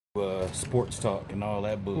sports talk and all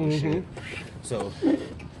that bullshit. So,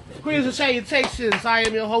 Greetings and salutations. I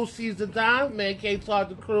am your host, Caesar Don, man. Can't talk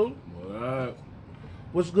the crew. What up?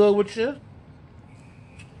 What's good with you?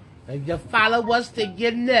 And you follow us to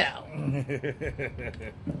get know.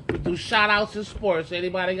 We do shout outs in sports.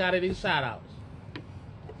 Anybody got any shout outs?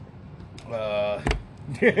 oh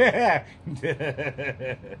shit!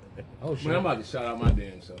 Man, I'm about to shout out my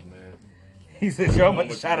damn self, man. He said, "Yo, I'm about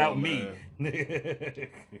to shout out me."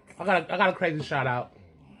 I got a crazy shout out.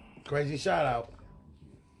 Crazy shout out.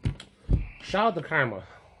 Shout out to Karma.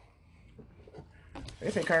 They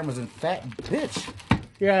say Karma's a fat bitch.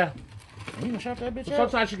 Yeah. You gonna shout that bitch But out?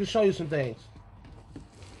 sometimes she can show you some things.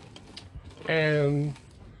 And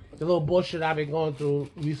the little bullshit I've been going through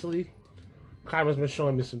recently, Karma's been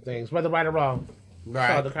showing me some things, whether right or wrong. Right.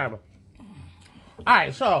 Shout out to Karma.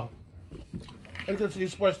 Alright, so into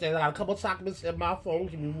these sports things. I got a couple documents in my phone.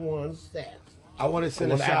 Give me one sec. I want to I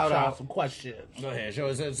send a want to shout ask out. some questions. Go ahead, show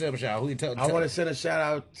us a shout. Who you tell? I want to send a shout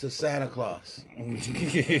out to Santa Claus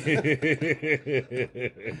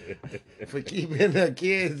for keeping the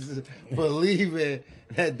kids believing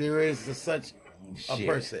that there is such a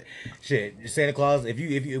person. Shit, Santa Claus. If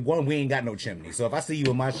you one, we ain't got no chimney. So if I see you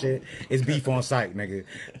with my shit, it's beef on sight, nigga.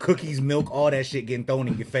 Cookies, milk, all that shit getting thrown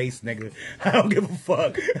in your face, nigga. I don't give a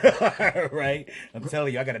fuck. Right? I'm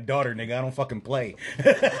telling you, I got a daughter, nigga. I don't fucking play.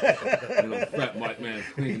 Little fat white man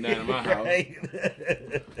sneaking down in my house. Right?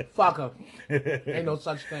 Fuck her. Ain't no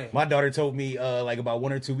such thing. My daughter told me like about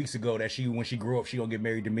 1 or 2 weeks ago that when she grew up, she gonna get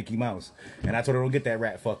married to Mickey Mouse, and I told her don't get that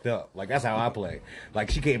rat fucked up. Like that's how I play. Like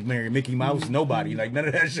she can't marry Mickey Mouse, nobody. Like none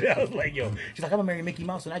of that shit. I was like, yo, she's like, I'm gonna marry Mickey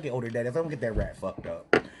Mouse when I get older, daddy. If I don't get that rat fucked up.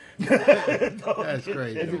 That's If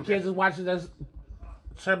crazy. your kids is watching this,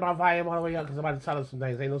 turn my volume all the way up because I'm about to tell us some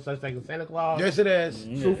things. Ain't no such thing as Santa Claus, Yes, it is.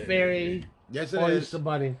 Tooth Fairy, Yes, it or is. Easter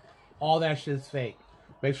Bunny. All that shit's fake.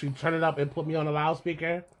 Make sure you turn it up and put me on the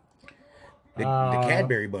loudspeaker. The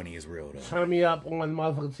Cadbury Bunny is real though. Turn me up on the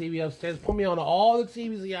motherfucking TV upstairs. Put me on all the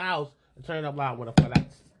TVs in your house and turn it up loud for that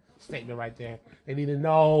statement right there. They need to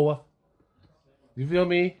know. You feel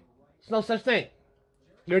me? There's no such thing.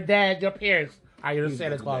 Your dad, your parents are your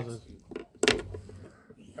Santa Clauses.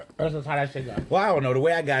 That's how that shit goes. Well, I don't know. The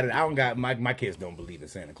way I got it, I don't got my kids don't believe in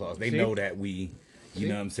Santa Claus. They See? know that we, you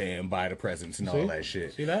know what I'm saying, buy the presents and all that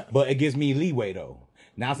shit. See that? But it gives me leeway though.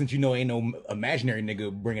 Now since you know ain't no imaginary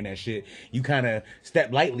nigga bringing that shit, you kind of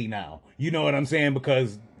step lightly now. You know what I'm saying?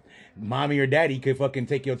 Because mommy or daddy could fucking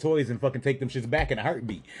take your toys and fucking take them shits back in a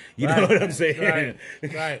heartbeat. You know what I'm saying?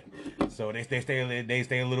 Right. So they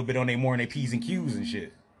stay a little bit on their P's and Q's and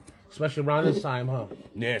shit. Especially around this time, huh?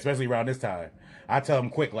 Yeah, especially around this time. I tell them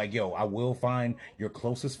quick, like, yo, I will find your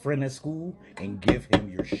closest friend at school and give him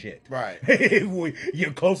your shit. Right.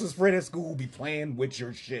 Your closest friend at school will be playing with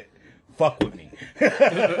your shit. Fuck with me.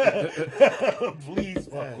 Please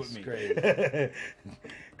fuck with me. Crazy.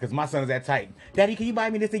 Because my son is that type. Daddy, can you buy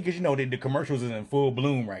me this thing? Because, you know, the commercials is in full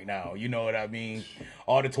bloom right now. You know what I mean?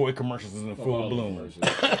 All the toy commercials is in full bloom.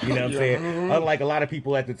 You know what I'm saying? Unlike a lot of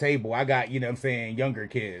people at the table, I got, you know what I'm saying, younger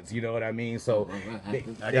kids. You know what I mean? So,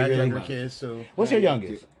 I got younger kids too. What's your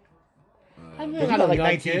youngest? I You got like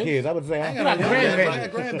 19 kids. I would say. I got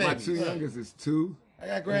grandbabies. My two youngest is 2. I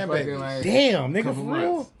got grandbabies. Like, Damn, nigga, couple for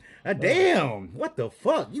real? months. Damn, what the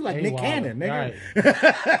fuck? You like Nick Cannon, nigga.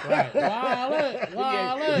 Right.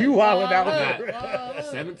 Wildin'. You wildin' out.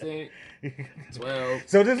 17, 12.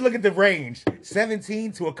 So just look at the range.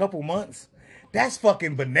 17 to a couple months. That's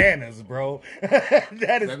fucking bananas, bro.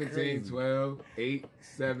 That is 17, crazy. 12, 8,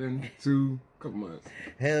 7, 2, couple months.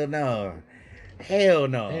 Hell no. Hell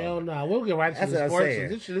no. Hell no. We'll get right to That's the what I'm sports. saying.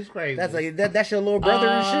 This shit is crazy. That's like that's your little brother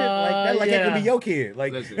and shit. Like that could be your kid.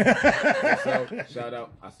 Like Listen, so, shout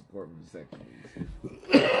out, I support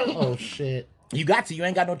vasectomies. Oh, shit. you got to. You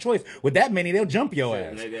ain't got no choice. With that many, they'll jump your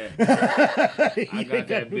ass. Nigga, I got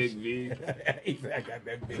that big V. He said, I got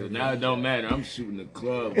that big So V. now it don't matter. I'm shooting the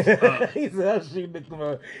clubs up. He said, I'm shooting the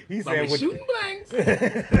club. He I'm said, shooting blanks.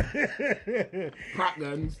 Prop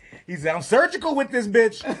guns. He said, I'm surgical with this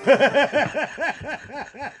bitch.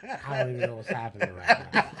 I don't even know what's happening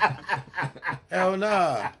right now. Hell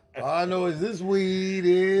nah. All I know is this weed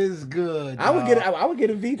is good. I would get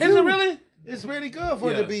a V too. Is it really? It's really good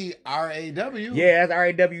for it to be RAW. Yeah, that's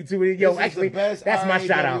RAW too. Yo, This is actually, the best that's my RAW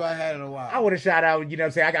shout out. I had in a while. I want to shout out, you know what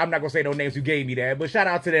I'm saying? I'm not going to say no names who gave me that, but shout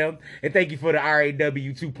out to them. And thank you for the RAW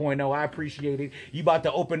 2.0. I appreciate it. You about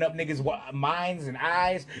to open up niggas' minds and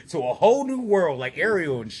eyes to a whole new world, like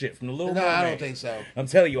Ariel and shit from the Little No, Mermaid. I don't think so. I'm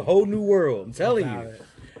telling you, a whole new world. I'm telling doubt you. it.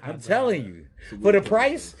 I'm telling you. For the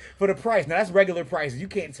price. Now that's regular prices. You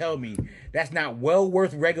can't tell me that's not well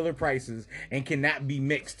worth regular prices and cannot be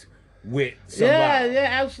mixed with somebody. Yeah,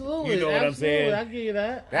 absolutely. You know what I'm saying? I give you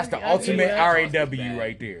that. That's the I give you ultimate that. RAW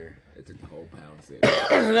right there. It's a whole pound set.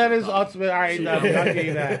 That is ultimate RAW. I give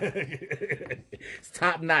you that. It's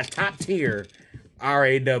top notch, top tier RAW. All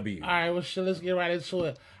right, well, shit, let's get right into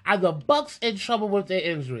it. Are the Bucks in trouble with their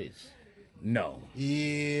injuries? No,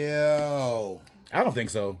 Yo. I don't think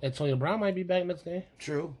so. Antonio Brown might be back next game.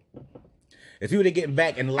 True. If he would have getting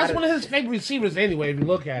back and a lot That's one of his favorite receivers anyway, if you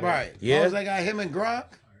look at it. Right. Yeah. As long as they got him and Gronk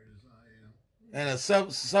and a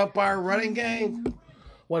subpar running game.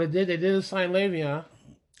 What it did, they didn't sign Le'Veon.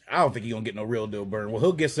 I don't think he gonna get no real deal burn. Well,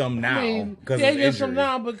 he'll get some now I mean, because yeah, of get some injury.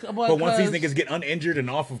 now, But once these because- niggas get uninjured and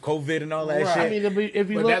off of COVID and all that Right. shit, I mean, if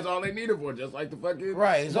you But look, that's all they needed for, just like the fucking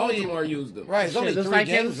Right, it's only- Baltimore used them. Right. It's only shit, just 3 like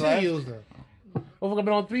Kansas games City left. used them. Motherfucker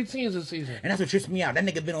been on 3 teams this season. and that's what trips me out. That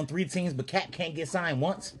nigga been on 3 teams, but Cat can't get signed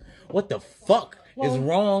once. What the fuck is Well-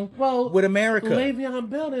 wrong Well, with America? Le'Veon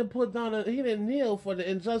Bell didn't put down. He didn't kneel for the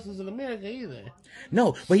injustice in America either.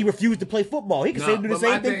 No, but he refused to play football. He can say do the but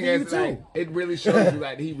my same thing for you is, like, too. it really shows you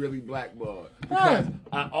that he really blackballed because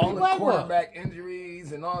all he the blackballed. quarterback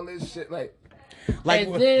injuries and all this shit. Like Like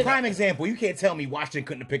and then- prime example, you can't tell me Washington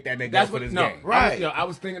couldn't have picked that nigga that's up for what. this No, game. Right. I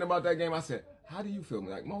was thinking about that game. I said, how do you feel?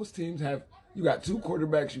 Like most teams have, you got 2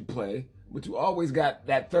 quarterbacks you play, but you always got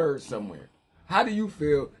that third somewhere. How do you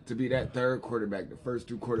feel to be that third quarterback? The first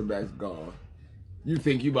 2 quarterbacks gone. You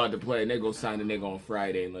think you about to play, and they go sign a nigga on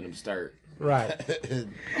Friday and let him start. Right.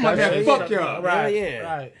 I'm like, man, fuck y'all. Right. Yeah.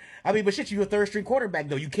 Right. I mean, but shit, you a third string quarterback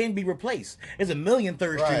though. You can be replaced. There's a million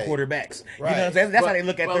third string Right. quarterbacks. You know Right. what I'm saying? That's how they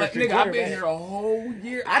look at But, third like, string nigga, I've been here quarterbacks. a whole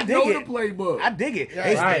year. I I dig know it. the playbook. I dig it. Yeah,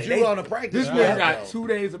 They- right. you on the practice This squad, nigga got though. 2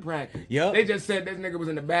 days of practice. Yup. They just said this nigga was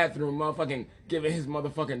in the bathroom, motherfucking giving his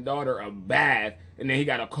motherfucking daughter a bath, and then he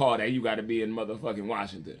got a call that you got to be in motherfucking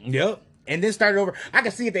Washington. Yep. And then started over. I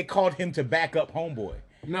can see if they called him to back up homeboy.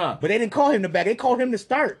 Nah, But they didn't call him to back. They called him to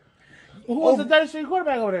start. Who was the third string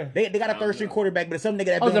quarterback over there? They got a third string quarterback, but it's some nigga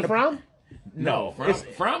that Oh, been is on it the from? No,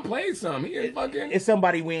 Fromm played some. He in fucking. it's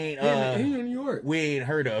somebody we ain't he in New York. we ain't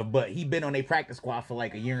heard of, but he been on a practice squad for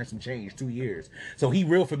like a year and some change, 2 years. So he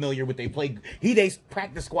real familiar with they play. He they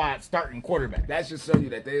practice squad starting quarterback, That should show you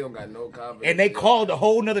that they don't got no confidence. and they called a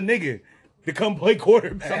whole nother nigga to come play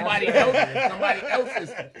quarterback. somebody else's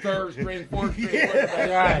third string, fourth string quarterback.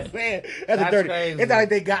 Right. Man, that's a That's dirty. crazy. It's not like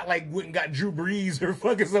they got like went and got Drew Brees or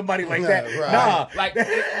fucking somebody like that. Right. Nah, Like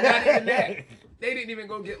not even that. They didn't even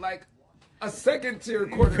go get like a second tier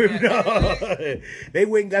quarterback. No. They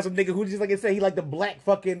went and got some nigga who just like I said, he like the black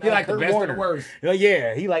fucking He like the Kurt best of the Warner. worst.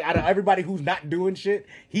 Yeah, he like out of everybody who's not doing shit,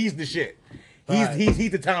 he's the shit. Right.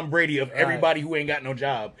 He's the Tom Brady of everybody who ain't got no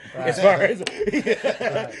job. As far as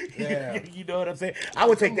Yeah. you know what I'm saying, I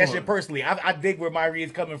would take that shit personally. I dig where Myrie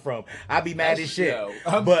is coming from. I'd be mad That's- as shit. yo,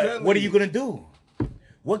 I'm But telling what are you. you gonna do?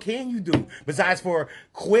 What can you do besides for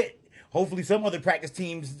quit? Hopefully, some other practice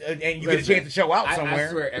teams and you get a chance to show out I somewhere.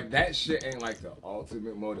 swear, if that shit ain't like the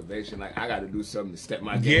ultimate motivation, like I got to do something to step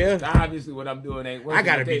my Yeah. game. Obviously, what I'm doing ain't working. I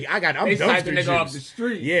gotta but be. I'm they signed the dumpster nigga juice. off the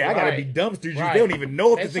street. Yeah, I gotta Right. be dumpster juice. Right. They don't even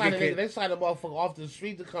know They if this signed, nigga a nigga, can. they signed a motherfucker off the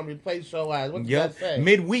street to come replace your ass. What did Yep, that say?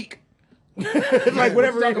 midweek. Like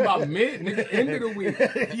whatever. Talk about mid, nigga, end of the week.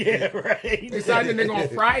 Yeah, right. They signed the nigga on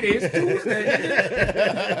Friday. It's Tuesday.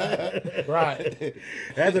 Right.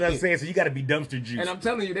 That's what I'm saying. So you got to be dumpster juice. And I'm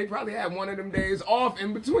telling you, they probably had one of them days off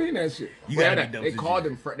in between that shit. You Well, gotta be they dumpster called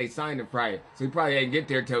him. They signed him Friday, so he probably didn't get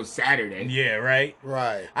there till Saturday. Yeah, right.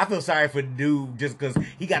 Right. I feel sorry for the dude just because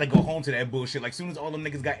he got to go home to that bullshit. Like, soon as all them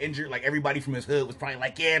niggas got injured, like everybody from his hood was probably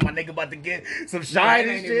like, "Yeah, my nigga about to get some Nah, shine it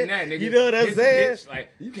and ain't shit." even that, nigga. You know what I'm His saying? bitch, like,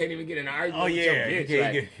 you can't even get in an argument Oh, with yeah, your you bitch.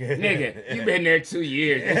 can't Like, get- nigga, you been there 2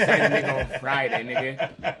 years. They signed the nigga on Friday,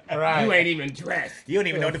 nigga. Right. You ain't even dressed. You don't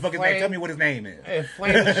even know what the fuck his name. Tell me what his name is. Hey,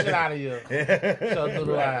 flame the shit out of you. So do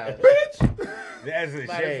the eyes. That's a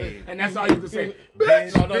shame. And that's all you can say.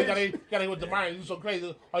 Bitch. No, you gotta with the mind. You so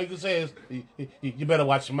crazy. All you can say is, you better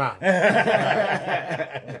watch your mouth.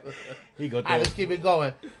 He go All right, through. let's keep it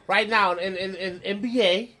going. Right now, in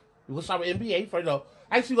NBA, we're going to start with NBA first. No,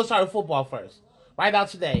 actually, we're going to start with football first. Right now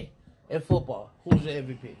today, in football, who's your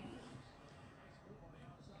MVP?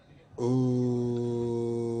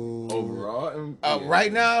 Ooh. Overall,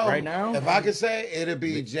 Right now, Right now? if I could say, it'd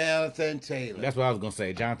be Jonathan Taylor. That's what I was gonna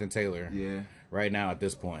say. Jonathan Taylor. Yeah. Right now, at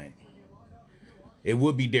this point, it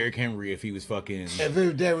would be Derrick Henry if he was fucking. If it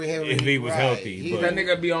was Derrick Henry, If he was right. healthy, He- but- That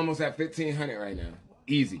nigga be almost at 1,500 right now.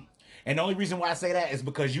 Easy. And the only reason why I say that is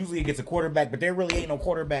because usually it gets a quarterback, but there really ain't no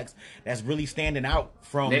quarterbacks that's really standing out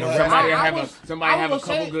from. They, the somebody rest. have was- somebody I have a was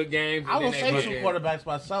couple say- good games. I and will then say they some fucking- quarterbacks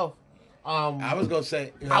myself. I was gonna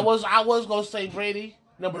say, I was gonna say Brady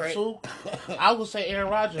Number Right. 2, I would say Aaron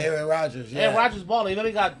Rodgers. Aaron Rodgers, yeah. Aaron Rodgers balling.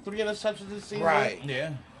 He got 3 interceptions this season. Right. Yeah.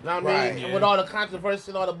 You know what I Right, mean? yeah. And with all the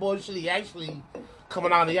controversy and all the bullshit, he actually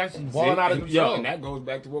coming out and he actually balling out of and, control. and that goes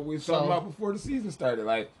back to what we were So- talking about before the season started.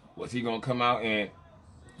 Like, was he gonna come out and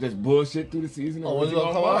just bullshit through the season, or Oh, was he he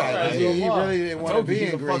gonna gonna come out? ball? Right. He really didn't I want to told you, be he's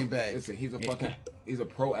in a Green fuck- Bay. Listen, he's a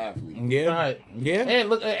pro athlete. Yeah. Right. Yeah. And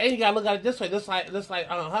look, and you gotta look at it this way. Just like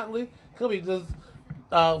Huntley could be just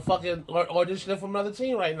fucking auditioning for another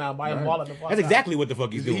team right now by Right. balling the fuck That's out. exactly what the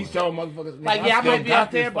fuck he's doing. He's showing motherfuckers. Like, nigga, yeah, I still might be got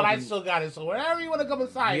up there, this but I fucking- still got it. So wherever you want to come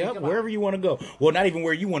inside, Yep, come on. wherever you want to go. Well, not even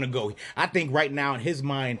where you want to go. I think right now in his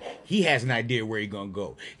mind, he has an idea where he's gonna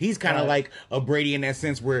go. He's kind of Right. like a Brady in that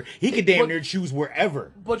sense, where he could damn But- near choose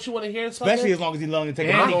wherever, But you want to hear something? especially as long as he's willing to take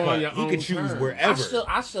a And money go on cut. your He own could choose terms. wherever.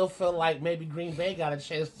 I still feel like maybe Green Bay got a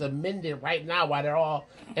chance to mend it right now while they're all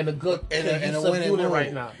in a good In a cohesive winning unit mood.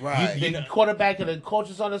 right now. Right. The quarterback and the coach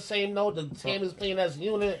is on the same note. The team is playing as a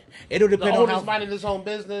unit. It'll The depend on owner's how minding his own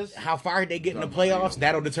business. far they get in the playoffs.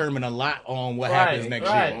 That'll determine a lot on what Right, happens next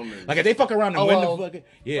right. year. Like if they fuck around and Oh, win well, the fucking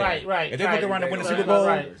right, If they fuck right, around and win the right, Super Bowl,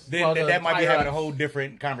 right. then Well, that might be tie having a ups. whole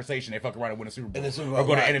different conversation. They fuck around and win a Super Bowl, In the Super or Bowl,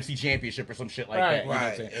 go to right. NFC Championship or some shit like Right. that. You know what I'm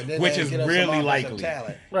Right. saying? And then Which they is is get us some really offensive likely. talent.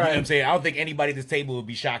 You know what Right. I'm saying? I don't think anybody at this table would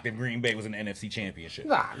be shocked if Green Bay was in the NFC Championship.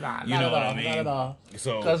 Nah, You not know at what all, I mean? Not at all.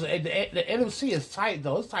 So- because the NFC is tight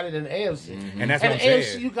though. It's tighter than the AFC. And that's And what the I'm AFC,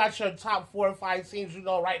 saying. you got your top 4 or 5 teams. You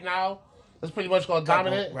know, right now, that's pretty much going to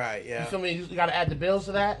dominate. Right, yeah. You feel me? You got to add the Bills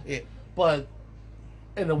to that. Yeah. But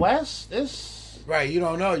in the West, it's Right, you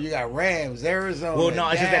don't know. You got Rams, Arizona, Well, no,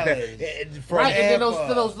 it's just that Dallas, from right. And then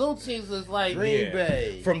Tampa, those little teams is like Green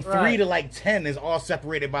Bay. From 3 Right. to like 10 is all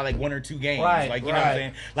separated by like 1 or 2 games. Right, Like, you know what I'm right.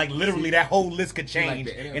 saying? Like, literally, that whole list could like change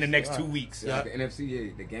the in the next NFC, 2 weeks. Yeah, like the NFC,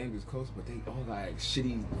 yeah, the game is close, but they all got like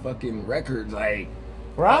shitty fucking records. Like,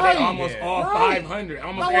 right. they almost all Right. 500.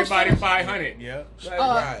 Almost No, everybody it's- 500. Yeah. Like,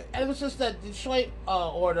 Right. And it was just that Detroit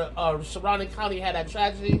or the surrounding county had that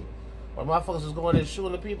tragedy where motherfuckers was going and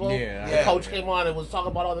shooting the people. Yeah, The yeah. coach came on and was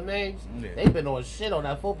talking about all the names. Yeah. They've been on shit on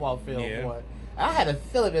that football field, Yeah. boy. I had a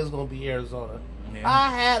feeling it was going to be Arizona. Yeah. I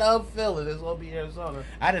had a feeling it was going to be Arizona.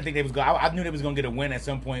 I didn't think they was going. I knew they was going to get a win at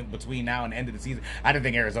some point between now and the end of the season. I didn't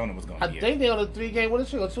think Arizona was going I to get think it. they on a 3-game winning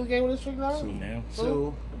streak or 2-game winning streak now. Now.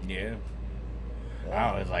 Two. Yeah.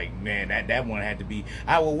 I was like, man, that one had to be.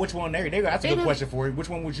 Well, which one? There, that's a good Even- question for you. Which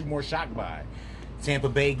one was you more shocked by? Tampa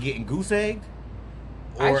Bay getting goose egged,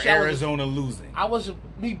 or Actually, I was- Arizona losing? I wasn't,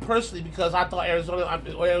 me personally, because I thought Arizona's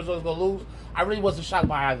going to lose. I really wasn't shocked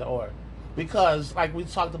by either or. Because, like we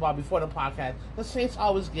talked about before the podcast, the Saints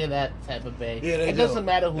always get at Tampa Bay. Yeah, they it do. doesn't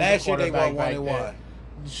matter who's Last the year they quarterback won back 1-1. there.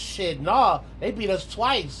 Shit, nah. They beat us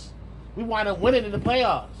twice. We wound up winning in the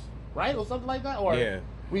playoffs, right? Or something like that? Or Yeah.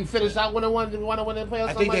 we finished out 1-1, we want to win in the playoffs,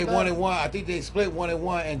 I think they like won that? and 1. I think they split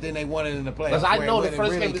 1-1, and then they won it in the playoffs. Because I where know the it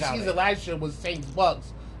first really game of the counted. season last year was Saints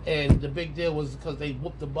Bucks, and the big deal was because they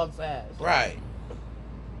whooped the Bucks ass. Right.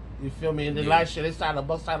 You feel me? And then last year they started the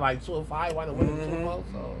Bucks started like 2-5, wound up winning the Super Bowl,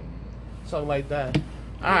 so something like that.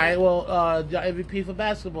 All right, well, your MVP for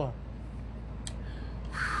basketball.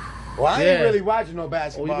 Well, I Yeah. ain't really watching no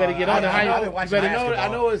basketball. Well, you better get on it. How you- I've been watching you better basketball. I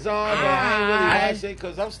know it's on, but I ain't really Ah. watching it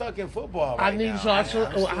because I'm stuck in football. I Right need now. y'all to- I'm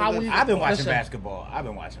still how in- we- I've been watching Listen. basketball. I've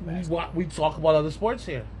been watching basketball. We talk about other sports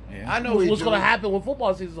here. Yeah. I know we What's do. going to happen when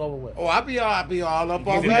football season's over with? Oh, I'll be all up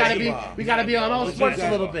on We We gotta basketball. be on all But sports you a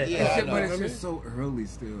got- little bit. yeah, It's I just, know. but it's just so early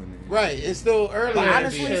still. Nigga. Right, it's still early. But in the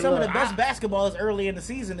honestly, season. some of the look, best I- basketball is early in the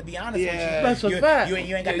season. To be honest Yeah. with you, That's a you, fact. you ain't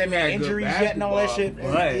got Yeah, that you many had good injuries yet and all that shit.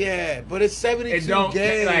 basketball, but- Yeah, but it's 72 It don't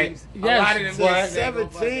games. like Yes, a lot of them but- guys ain't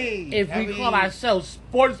gonna 17. If we call ourselves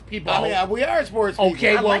sports people, I mean, we are sports people.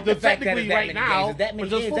 Okay, I well, like the the fact that technically it's that right many now, games. It's that many we're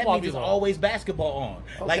just games. That football means there's people. always basketball on.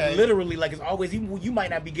 Okay. Like literally, like it's always. You might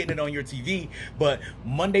not be getting it on your TV, but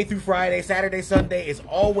Monday through Friday, Saturday, Sunday, it's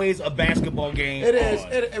always a basketball game. It is.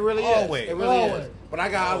 on. It really Always. is. It really Always. is. But I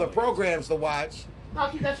got other programs to watch. No,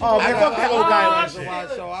 keep that shit Oh, going. man, fuck that old guy Oh, watch shit. shit.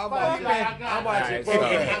 So I'm Fuck watching. that guy. I'm watching Alright,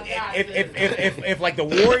 programs. If like the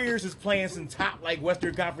Warriors is playing some top like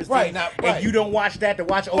Western Conference Right, teams, now, and right. you don't watch that to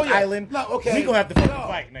watch Oak Oh, yeah. Island, No, okay. we gonna have to fucking No.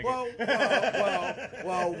 fight, nigga.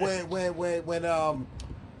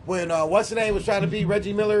 When what's the name was trying to beat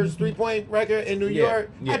Reggie Miller's 3-point record in New Yeah,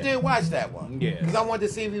 York, yeah. I did watch that one. Yeah. because I wanted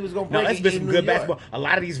to see if he was going to No, break that's it been in some New good York. basketball. A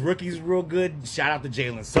lot of these rookies real good. Shout out to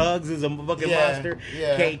Jalen Suggs is a fucking Yeah, monster.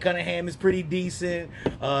 yeah. Kate Cunningham is pretty decent.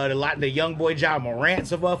 The young boy John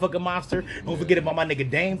Morant's a motherfucking monster. Don't forget about my nigga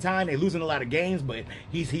Dame Time. They losing a lot of games, but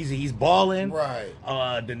he's balling. Right.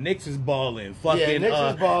 The Knicks is balling. Fucking Knicks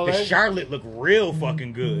is balling. The Charlotte look real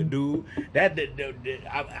fucking good, dude.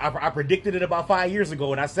 I predicted it about 5 years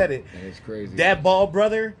ago, and I said it. It's crazy. That Ball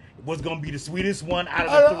brother was gonna be the sweetest one out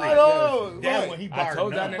of the three. I know. That Right. one he I barred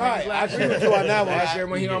told y'all none. that Right, nigga I agree with you on that one. Last year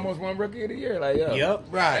when he He did. almost won Rookie of the Year, like yo. Yep.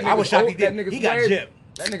 Right. I was shocked he That did. nigga's He got way- gypped.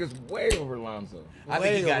 That nigga's way over Lonzo. I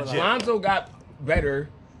think he got over gypped. Lonzo got better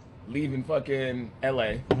leaving fucking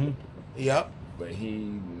LA, Yep. but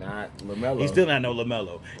he not LaMelo. He's still not no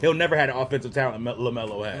LaMelo. He'll never had the offensive talent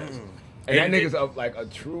LaMelo has. and that nigga's like a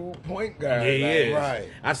true point guard. Yeah, he like, is. Right.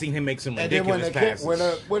 I've seen him make some And then ridiculous passes.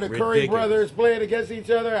 when the Curry Ridiculous. brothers played against each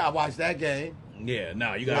other, I watched that game. Yeah,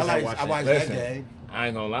 no, you I gotta start watched watching. that Listen, game. I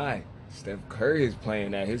ain't gonna lie. Steph Curry is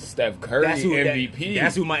playing that. His Steph Curry MVP.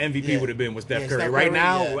 That's who my MVP Yeah. would have been, was Steph Yeah, Curry. Steph Right Curry,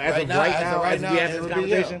 now, yeah. as of Right right now, now, as we have it this would be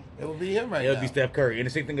conversation, him. It would be him right it'll now. be Steph Curry. And the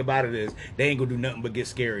sick thing about it is, they ain't gonna do nothing but get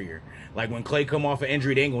scarier. Like when Clay come off an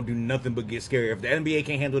injury, they ain't gonna do nothing but get scarier. If the NBA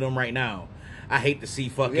can't handle them right now, I hate to see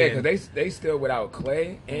fucking. Yeah, because they still without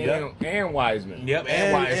Clay and Wiseman. Yep,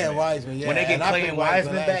 And Wiseman. Wiseman, yeah. When they get And I Clay think and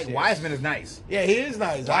Wiseman Wiseman back, last year. Wiseman is nice. Yeah, he is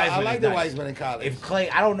nice. I Wiseman like is the nice. Wiseman in college. If Clay,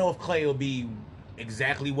 I don't know if Clay will be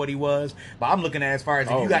exactly what he was, but I'm looking at as far as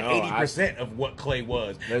if Oh, you got no, 80% of what Clay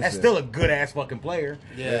was, that's Listen. still a good ass fucking player.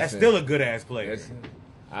 Yeah. That's Listen. still a good ass player. Listen,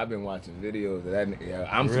 I've been watching videos of that. Yeah,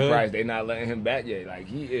 I'm Really? surprised they not letting him back yet. Like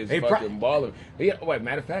he is They fucking baller. Wait,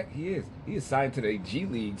 matter of fact, he is. He is signed to the G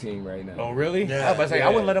League team right now. Oh really? Yeah. I was about to say I Yeah.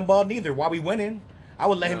 wouldn't let him ball neither. While we winning, I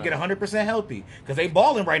would let him Nah. get 100% healthy because they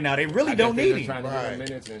balling right now. They really I don't guess they need just him. trying to give Right. him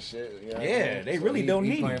minutes and shit. You know what Yeah, I mean? they really he, don't he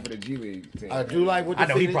need playing him. for the G League team. I do like what the I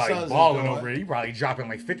know he Phoenix probably Suns is balling doing. over it. He probably dropping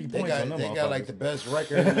like 50 They points on got, them. they got like the best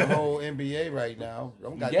record in the whole NBA right now.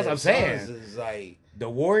 Them Yes, goddamn I'm saying. Suns is like The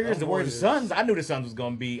Warriors, Them the Warriors, the Warriors. Suns. I knew the Suns was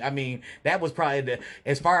gonna be. I mean, that was probably the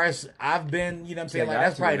as far as I've been. You know what I'm saying? They Like got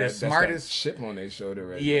that's to, probably man. the That's that smartest. chip on their shoulder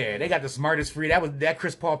right Yeah, they got the smartest free. That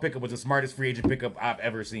Chris Paul pickup was the smartest free agent pickup I've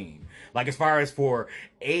ever seen. Like as far as for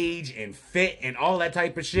age and fit and all that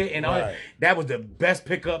type of shit and all Right. that was the best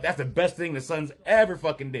pickup. That's the best thing the Suns ever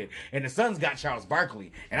fucking did. And the Suns got Charles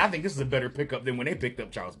Barkley, and I think this is a better pickup than when they picked up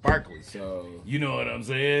Charles Barkley. So You know what I'm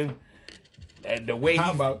saying? And the way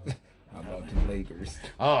how he. about the Lakers?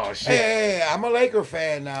 Oh shit. hey, I'm a Laker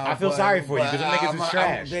fan now. I feel but- sorry for you but because them niggas I'm- is I'm-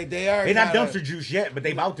 trash. They are. They not kinda- dumpster juice yet, but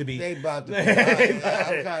they about to be. They about to be. I'm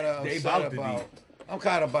kind of They upset about to be. about. I'm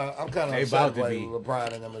kind of They upset about to about be.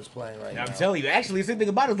 LeBron and them is playing right now. I'm telling you, actually, the thing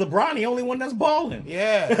about it is LeBron the only one that's balling.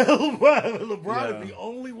 Yeah. LeBron is the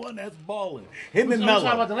only one that's balling. Him We and talking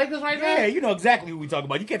Melo. about the Lakers right now? Yeah, you know exactly who we talking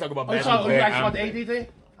about. You can't talk about Are you talking basketball. about the AD thing?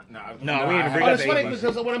 No, we ain't bring Oh, up it's the funny AD.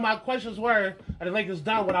 because one of my questions were, are the Lakers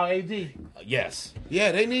done without AD? Yes.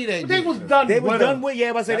 Yeah, they need AD. They was done They was with done him. with,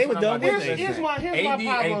 yeah, but I say they was done with Here's it. my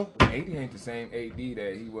problem. AD ain't the same AD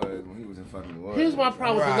that he was when he was in fucking Warriors. Here's my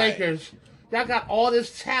problem with the Right. Lakers. Y'all got all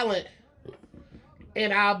this talent,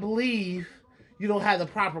 and I believe you don't have the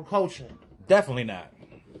proper coaching. Definitely not.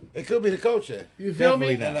 It could be the coaching You feel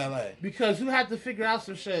Definitely me? not. in LA. Because you have to figure out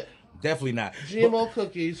some shit. Definitely not. GMO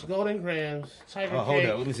cookies, Golden Grams, Tiger Oh, hold Cake.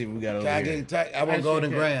 up. Let me see what we got over Tiger, here. I want Ice Golden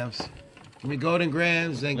cream cake. Grams. Give me Golden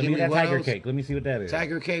Grams and Let give me me that what tiger else? cake. Let me see what that is.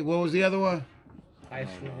 Tiger cake. What was the other one? Ice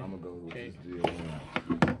cream. I'm gonna go with Cake. this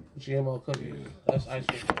deal. GMO cookies. That's ice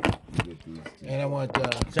cream. Get these two. And I want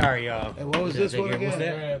Sorry, y'all. And what was Did I this take one it? What's again?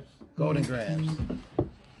 that? Grams. Golden Grams.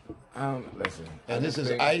 Listen. I And this just is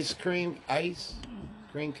think- ice cream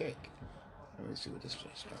cake. Let me see what this is.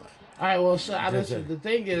 All right, well, so listen, the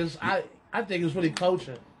thing is, I think it's really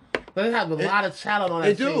coaching. They have a lot of talent on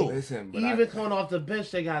that They do. team. Listen, but Even I coming off the bench,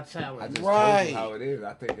 they got I talent. just Right. told you how it is.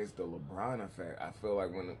 I think it's the LeBron effect. I feel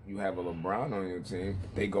like when you have a LeBron on your team,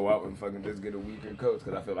 they go out and fucking just get a weaker coach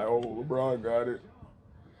because I feel like, oh, LeBron got it.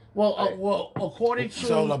 Well, according to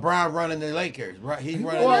So LeBron running the Lakers, right? He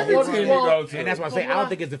running. Well, the well, Lakers. well, And that's why I say I don't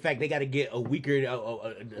think it's the fact they got to get a weaker,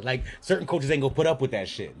 like certain coaches ain't gonna put up with that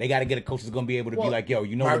shit. They got to get a coach that's gonna be able to be Well, like, yo,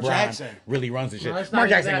 you know, Mark LeBron Jackson. really runs the shit. No, it's Mark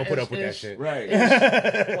not Jackson ain't that. gonna put up with that It's- shit.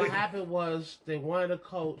 Right. what happened was they wanted a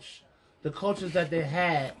coach. The coaches that they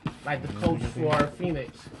had, like the coach for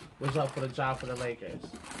Phoenix, was up for the job for the Lakers,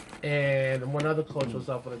 and one other coach was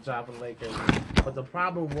up for the job for the Lakers. But the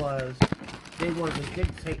problem was they wanted to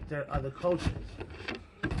dictate their other coaches.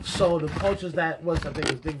 So the coaches that was, I think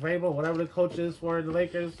it was Dick Vrabel, whatever the coach is for the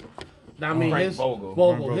Lakers. I mean, Frank his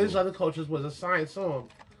Vogel. his other coaches was assigned to him.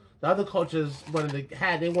 The other coaches wanted to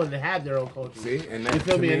have their own coaches. See, and You that,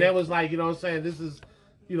 feel to me? And that was like, you know what I'm saying? This is,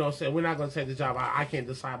 you know what I'm saying? We're not going to take the job. I can't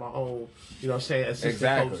decide my own, you know what I'm saying, assistant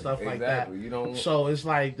Exactly, coach, stuff like exactly. that. You don't- So it's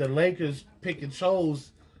like the Lakers pick and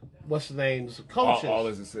chose, what's the names, coaches. all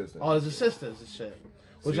his assistants. All his assistants and shit.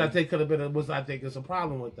 Which See? I think could have been, I think is a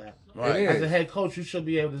problem with that. Right. It As is. a head coach, you should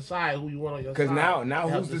be able to decide who you want on your side. Because now and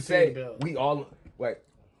help who's the to team say build.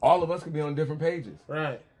 all of us could be on different pages.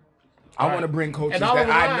 Right. I Right. want to bring coaches And all that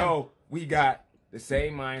of I mine. know we got the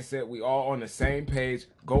same mindset. We all on the same page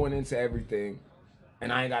going into everything,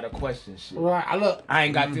 and I ain't got to question shit. Right. I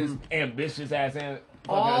ain't got this ambitious ass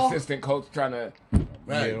assistant coach trying to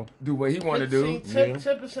do what he want to do.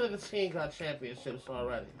 10% of the team got championships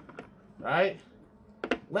already, right?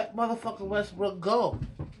 Let motherfucker Westbrook go.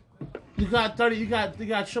 You got 30. You got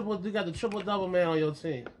the triple double man on your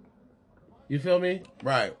team. You feel me?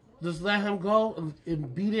 Right. Just let him go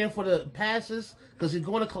and be there for the passes because he's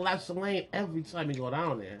going to collapse the lane every time you go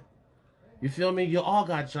down there. You feel me? You all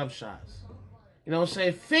got jump shots. You know what I'm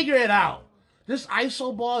saying? Figure it out. This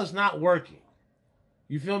ISO ball is not working.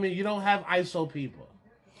 You feel me? You don't have ISO people.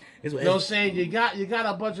 You know what I'm saying? You got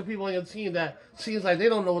a bunch of people on your team that seems like they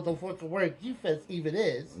don't know what the fucking word defense even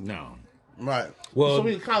is. No. Right. Well, so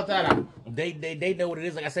we can count that out. They know what it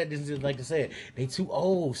is. Like I said, this is like I said, they too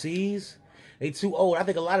old. Sees. They too old. I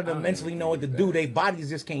think a lot of them mentally know what to do. Their bodies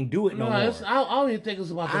just can't do it no more. I don't even think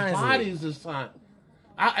it's about the bodies this time.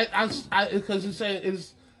 Because you're saying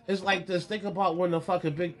it's like this. Think about when the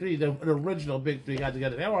fucking Big Three, the original Big Three got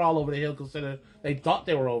together. They were all over the hill considering they thought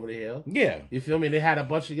they were over the hill. Yeah. You feel me? They had a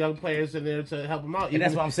bunch of young players in there to help them out. And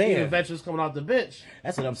that's what I'm saying. Even veterans coming off the bench.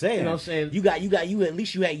 That's what I'm saying. You know what I'm saying? You at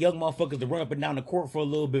least you had young motherfuckers to run up and down the court for a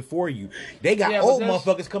little bit for you. They got old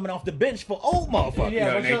motherfuckers coming off the bench for old motherfuckers.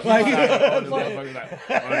 Yeah, I'm gonna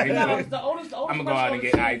go out and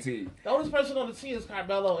get IT. The oldest person on the team is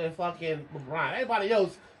Carmelo and fucking LeBron. Everybody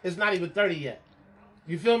else is not even 30 yet.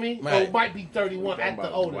 You feel me? Right. Or might be 31 at the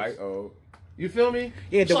oldest. White old. You feel me?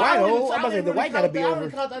 Yeah, the white old. I'm about to say the white gotta be over. I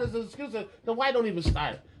don't count that as an excuse. The white don't even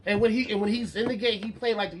start. And when he's in the game, he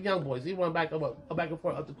played like the young boys. He run back and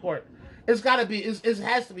forth up the court. It's gotta be. It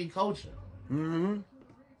has to be coaching. Mm-hmm.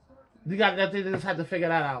 You got that. They just have to figure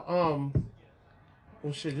that out.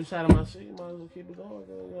 Well, shit, you sat on my seat. You might as well keep it going.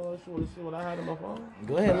 You know, you want to see what I had on my phone?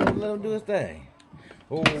 Go ahead, let him do his thing.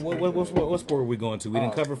 What sport are we going to? We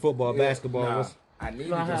didn't cover football, basketball. Nah, I need to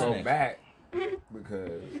go back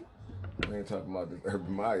because we ain't talking about this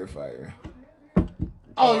Urban Meyer fighter.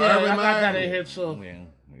 Oh yeah, I got that in here too.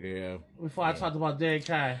 Yeah. Before I talked about Derek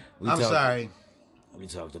Carr. I'm sorry. We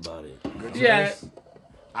talked about it. Good Yeah. choice.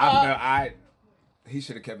 I felt he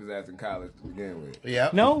should have kept his ass in college to begin with.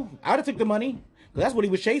 Yeah. No, I'd have took the money. Cause that's what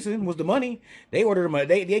he was chasing was the money. They ordered him.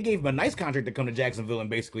 They gave him a nice contract to come to Jacksonville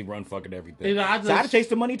and basically run fucking everything. You know, so I'd have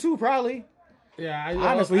chased the money too, probably. Yeah,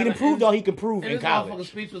 honestly, he done proved all he can prove in college. His motherfucking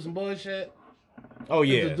speech was some bullshit. Oh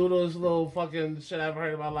yeah, to do those little fucking shit I've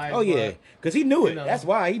heard in my life. Oh yeah, because he knew it. You know. That's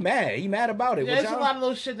why he mad. He mad about it. Yeah, there's a lot of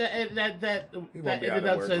those shit that ended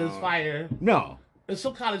up to his fire. No. And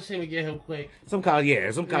some college team will get him quick. Some college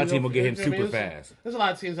team will get him super fast. There's a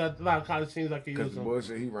lot of college teams that can use him. Because the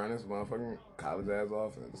bullshit he running some motherfucking college ass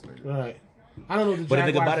offense. Right. I don't know. But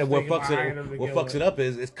the thing about it, what fucks it up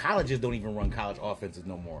is colleges don't even run college offenses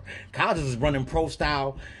no more. Colleges is running pro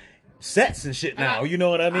style sets and shit now. You know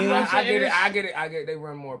what I mean? I get it. They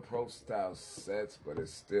run more pro style sets, but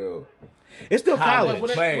it's still college.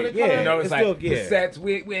 Yeah, you know, it's like the sets.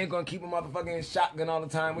 We ain't gonna keep a motherfucking shotgun all the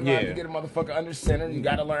time. We gonna have to get a motherfucker under center. You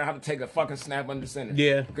gotta learn how to take a fucking snap under center.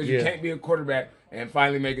 Yeah, because you can't be a quarterback and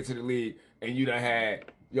finally make it to the league, and you done had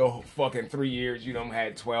your fucking 3 years. You done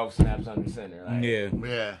had 12 snaps under center. Like,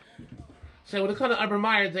 yeah. So when it comes to Urban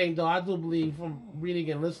Meyer thing, though, I do believe from reading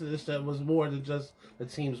and listening to this that it was more than just the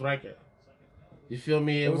team's record. You feel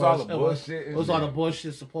me? It was all the bullshit. It was all the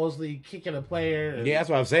bullshit. Supposedly kicking a player. Yeah, that's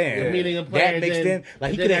what I'm saying. Meeting a player. That makes sense.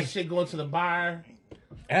 Like he could that shit going to the bar.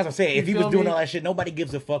 As I say, if he was doing all that shit, nobody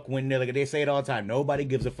gives a fuck when they're like they say it all the time. Nobody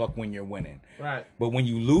gives a fuck when you're winning. Right. But when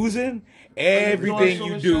you losing, everything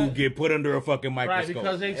you do get put under a fucking microscope. Right,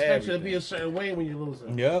 because they expect you to be a certain way when you're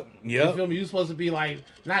losing. Yep. You feel me? You're supposed to be like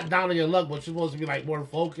not down on your luck, but you're supposed to be like more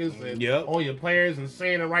focused and on your players and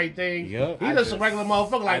saying the right thing. Yep. He's just a regular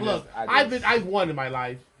motherfucker. Like, look, I've won in my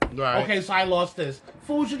life. Right. Okay, so I lost this.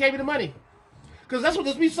 Fools, you gave me the money. Because that's what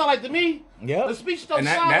the speech sound like to me. Yeah. The speech don't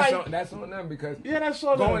sound like... That's on them because that's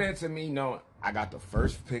on going them. into me knowing I got the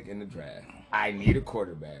first pick in the draft. I need a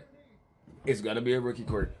quarterback. It's going to be a rookie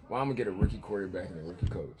quarterback. Well, I'm going to get a rookie quarterback and a rookie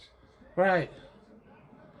coach. Right.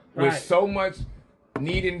 With so much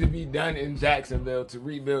needing to be done in Jacksonville to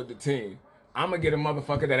rebuild the team, I'm going to get a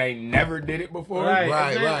motherfucker that ain't never did it before. Right.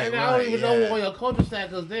 And I don't even know where your coaching staff,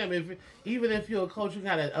 because damn, even if you're a coach, you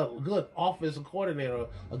got a good offensive coordinator,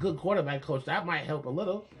 a good quarterback coach, that might help a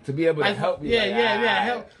little. To be able to help you.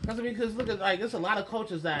 Help. Because look at there's a lot of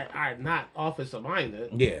coaches that are not offensive minded.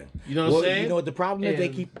 Yeah. You know what I'm saying? You know what the problem is? They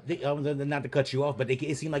keep, not to cut you off, but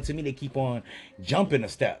it seems like to me they keep on jumping a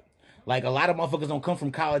step. Like, a lot of motherfuckers don't come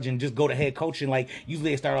from college and just go to head coaching. Like,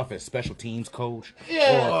 usually they start off as special teams coach,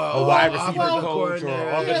 Yeah. or a wide receiver offensive coach, or coordinator.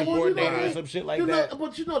 offensive well, coordinator, or some shit like that.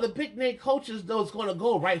 But the big name coaches though is going to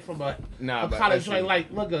go right from a But college listen. joint.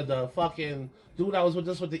 Like, look at the fucking dude that was with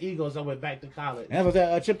the Eagles that went back to college. And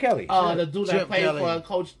that was Chip Kelly. The dude that Chip played Kelly. for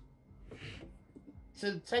Coach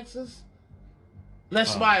to Texas.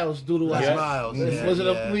 Les Miles, dude. Les Yeah. Miles. Was it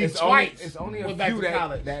a league It's twice? only a went back few to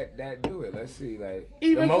college. that do it. Let's see. Like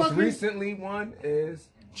Even the most fucking- recently one is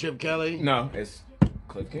Chip Kelly. no, it's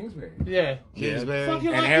Cliff Kingsbury. Yeah. Kingsbury. Fucking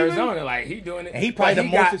And like, Arizona, like he doing it. And he probably but the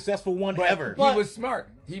most got- successful one but ever. He was smart.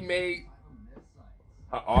 He made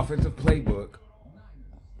an offensive playbook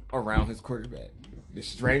around his quarterback. The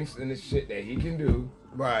strengths and the shit that he can do.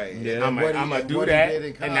 Right. Yeah. I'm And gonna do what he that, did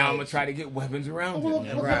in and now I'm gonna college. try to get weapons around Well,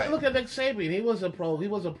 him. look at Nick Saban. He was a pro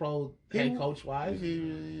head coach wise.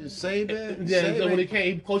 Saban. Yeah, Saban. when he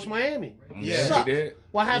came, he coached Miami. Yeah. Sucked. He did.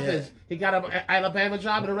 What happens? He got an Alabama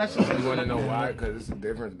job, and the rest of You it. want to know why? Because it's a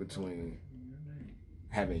difference between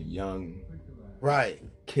having young Right.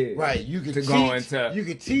 kids, Right. You can to teach. go into you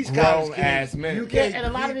can teach grown college kids. ass men. You Yeah, can't and a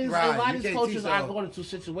lot of teach- these, right, a lot you of these can't coaches teach are them. going into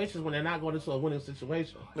situations when they're not going into a winning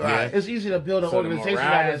situation. Right. It's easy to build an So the organization morale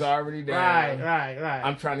that is already down. Right.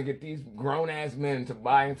 I'm trying to get these grown ass men to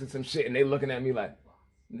buy into some shit, and they looking at me like,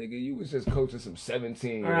 "Nigga, you was just coaching some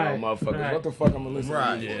 17-year-old Right, motherfuckers. right. What the fuck I'm gonna listen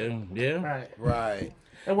Right. to you for?" Yeah. Right. Right.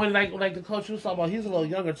 And when like the coach you was talking about, he's a little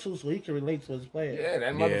younger too, so he can relate to his players. Yeah,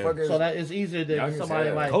 that Yeah. motherfucker. So that it's easier Young than as somebody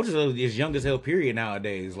hell. like Coaches are as young as hell, period,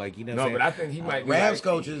 nowadays. Like, you know what no, I'm but saying? I think he might be. Rams like,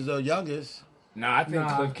 coach is the youngest. Nah, I think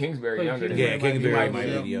Nah. Cliff Kingsbury Cliff younger than Kingsbury. him. Yeah, Kingsbury He might be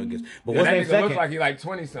be. the youngest. But Yeah, what's that name nigga second? looks like he like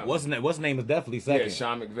 20 something. What's name is definitely Yeah, second.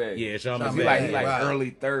 Sean McVay. Yeah, Sean Sean He McVay. like Right.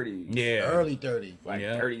 early 30s. Yeah. Early 30. Like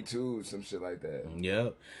Yeah. 32, some shit like that.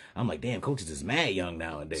 Yep. I'm like, damn, coaches is mad young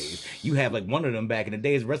nowadays. You have like one of them back in the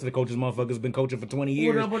days. The rest of the coaches, motherfuckers, been coaching for 20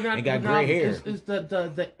 years and got gray hair. It's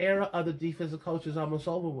the era of the defensive coaches almost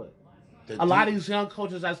over with. A lot of these young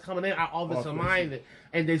coaches that's coming in are offensive minded,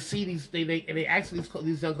 and they see they actually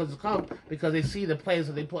these young coaches come because they see the players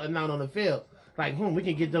that they putting out on the field. Like, we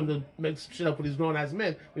can get them to make shit up with these grown ass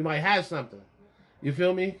men. We might have something. You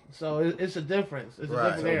feel me? So it's a difference. It's a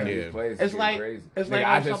Right. different era. Yeah. These plays It's get like- crazy. it's Nigga, like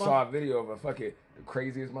I I'm just talking saw a video of a fucking the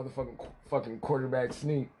craziest fucking quarterback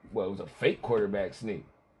sneak. Well, it was a fake quarterback sneak.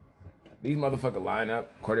 These motherfucker line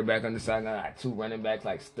up, quarterback on the sideline, like two running backs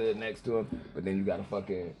like stood next to him, but then you got a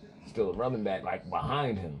fucking still a running back like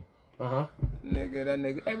behind him. Uh-huh.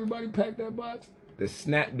 Nigga, everybody packed that box. The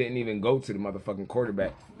snap didn't even go to the motherfucking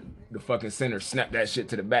quarterback. The fucking center snapped that shit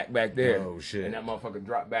to the back there. Oh, shit. And that motherfucker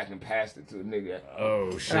dropped back and passed it to the nigga.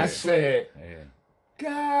 Oh, And I shit. said, Yeah.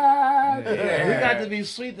 God We damn. got to be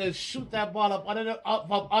sweet to shoot that ball up under the Yeah.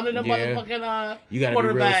 motherfucking You gotta be real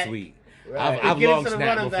quarterback. sweet. Right. I've Get it long to the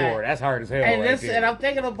snapped running before. back. That's hard as hell. And right listen, there. and I'm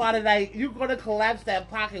thinking about it like you're gonna collapse that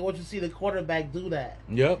pocket once you see the quarterback do that.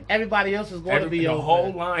 Yep. Everybody else is going to be the open.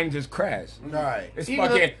 whole line just crashed. Right. It's Even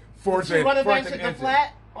fucking if- fourth Did you and running fourth backs and hit the inches.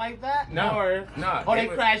 flat like that? No, or they they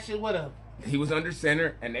was- crashed it with him. He was under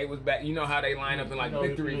center, and they was back. You know how they line up in like No,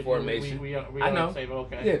 victory we- formation. we I on know. the table,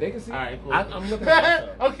 okay. Yeah, they can see. All right, cool. I'm looking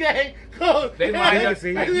at myself. Okay, cool. They lined up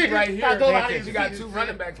see. like you right here. I know how to You got see two this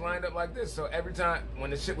running shit. backs lined up like this. So every time when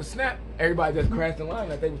the shit was snapped, everybody just crashed in line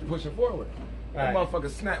like they was pushing forward. That Right. motherfucker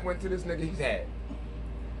snap went to this nigga. He's had.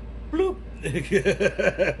 Bloop.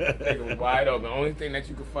 Nigga was wide open. The only thing that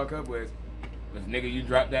you could fuck up was if nigga you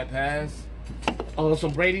drop that pass. Oh,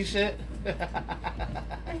 some Brady shit.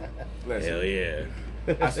 Listen, Hell yeah.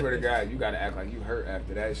 I swear to God, you gotta act like you hurt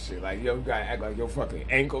after that shit. Like, yo, you gotta act like your fucking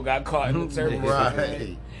ankle got caught in the turbo.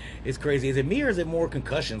 Right. It's crazy. Is it me or is it more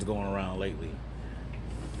concussions going around lately?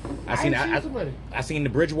 I ain't seen somebody. I seen the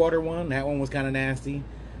Bridgewater one. That one was kind of nasty.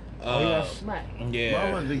 Oh, he got smacked. Yeah.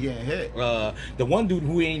 My ones be getting hit. The one dude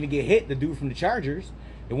who didn't even get hit, the dude from the Chargers,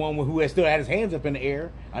 the one who had still had his hands up in the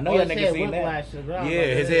air. I know Oh, y'all his niggas head seen that. whiplash to the ground, Yeah, like,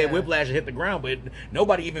 his yeah. head whiplash and hit the ground, but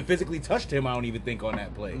nobody even physically touched him. I don't even think on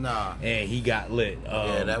that play. Nah. And he got lit.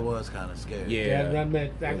 Yeah, that was kind of scary. Yeah. Yeah, that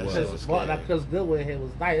meant that It was because scary. that Chris Goodwin hit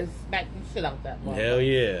was nice. It smacked the shit out that motherfucker. Hell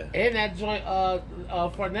yeah. And that joint,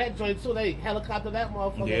 Fournette joint too. They helicopter that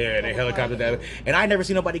motherfucker. Yeah, they helicoptered that, and I never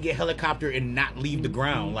seen nobody get helicopter and not leave the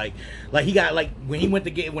ground. Like he got like when he went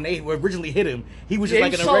to get when they originally hit him, he was just Yeah,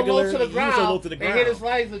 like he in was a so regular. low to the He was ground. so low to the They ground. hit his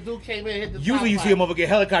legs. The dude came in and hit the Usually you top see a line. motherfucker get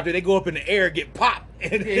helicopter, they go up in the air, get popped.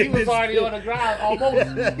 And, Yeah, he was already on the ground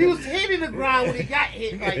almost. He was hitting the ground when he got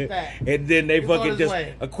hit like that. And then they He was on fucking his just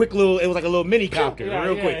way. a quick little. It was like a little mini copter, Yeah,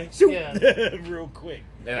 real yeah, quick, Shoot. yeah. real quick.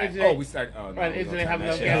 They're like, They- we started. Oh, no, Right, we they gonna have turn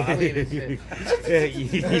no that shit off. gasoline and shit.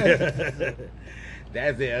 Yeah.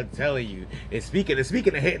 That's it. I'm telling you. And speaking of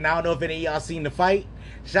hitting, I don't know if any of y'all seen the fight.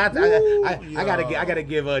 Shots. I gotta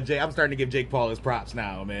give Jake. I'm starting to give Jake Paul his props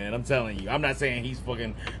now, man. I'm telling you. I'm not saying he's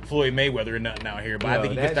fucking Floyd Mayweather or nothing out here, but I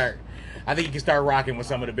think he can start. I think he can start rocking with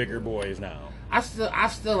some of the bigger boys now. I still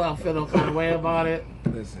don't feel no kind of way about it.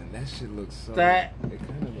 Listen, that shit looks so. It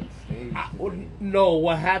kind of looks staged. No,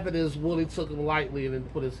 what happened is Willie took him lightly and then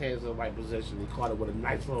put his hands in the right position. He caught it with a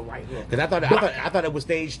nice little right hook. Because I thought it was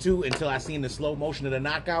stage 2 until I seen the slow motion of the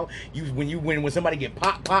knockout. When somebody get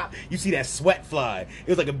pop, you see that sweat fly. It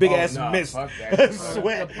was like a big ass mist. Fuck that.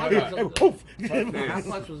 Sweat. That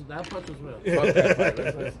punch was real. Fuck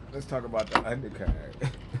that fight. Let's talk about the undercard.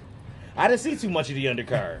 I didn't see too much of the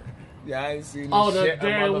undercard. Yeah, I ain't seen no shit.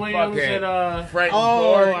 Darren Williams and Frank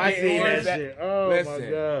Oh, Gore. I see that shit. Oh, Listen, my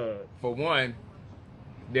God. For one,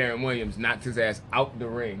 Darren Williams knocked his ass out the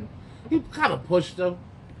ring. He kind of pushed him.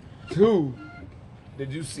 2,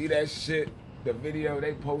 did you see that shit? The video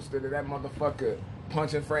they posted of that motherfucker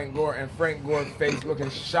punching Frank Gore and Frank Gore's face looking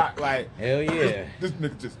shocked like, Hell yeah. this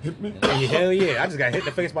nigga just hit me. Hell yeah. I just got hit in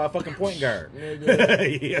the face by a fucking point guard.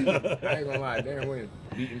 Nigga. Yeah. I ain't gonna lie, Darren Williams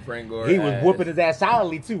beating Frank Gore. He was whooping his ass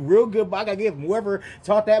solidly too, real good. But I gotta give him whoever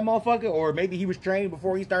taught that motherfucker, or maybe he was trained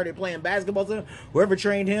before he started playing basketball. So whoever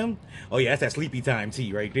trained him, oh yeah, that's that sleepy time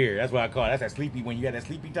tea right there. That's what I call it. That's that sleepy when you got that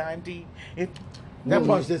sleepy time tea. That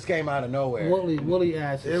punch just came out of nowhere. Willie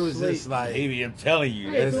ass. It was just like. Baby, I'm telling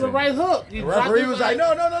you. Hey, threw the right hook. The referee was like,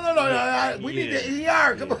 no. We need the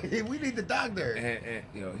ER. Come on, we need the doctor. And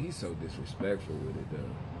yo, he's so disrespectful with it though.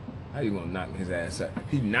 How you gonna knock his ass out?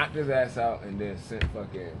 He knocked his ass out and then sent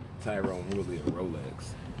fucking Tyrone Woodley a Rolex.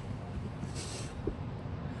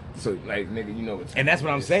 So like, nigga, you know what? And that's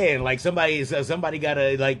what I'm saying. Like somebody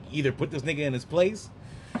gotta like either put this nigga in his place.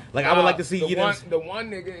 Like I would like to see the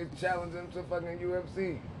one nigga is challenging him to fucking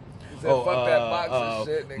UFC. He said, Oh, fuck that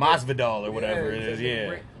boxing shit, nigga. Masvidal or whatever it is,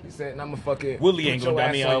 yeah. He said, and I'm gonna fucking Willie ain't put gonna your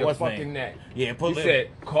dummy ass on your what's fucking name? neck. Yeah, He said,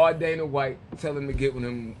 call Dana White, tell him to get with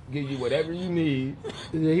him, give you whatever you need.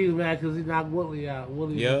 Yeah, he was mad because he knocked Willie out.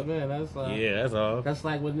 Willie Yep. was mad. that's all. That's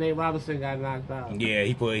like when Nate Robinson got knocked out. Yeah,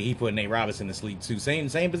 he put Nate Robinson to sleep too.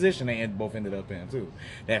 Same position they both ended up in too.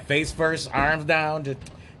 That face first, arms down. Just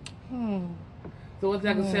So what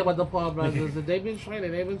I can say about the Paul brothers is that they've been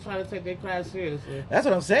training. They've been trying to take their craft seriously. that's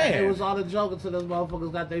what I'm saying. It was all the joke until those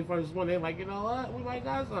motherfuckers got their first one. They're like, you know what? We might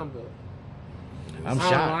got something. I'm I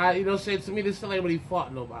don't shocked. know. You know what I'm saying? To me, this still ain't really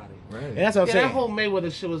fought nobody. Right. And that's what I'm Yeah, saying. that whole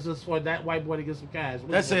Mayweather shit was just for that white boy to get some cash.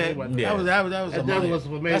 That's it. Yeah. That was That a money. was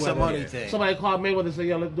for That's a Mayweather. money Yeah. thing. Somebody called Mayweather and said,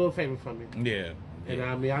 yo, let's do a favor for me. Yeah. And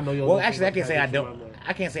I mean, I know you're. Well, actually, I can't say I don't.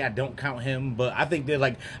 I can't say I don't count him, but I think that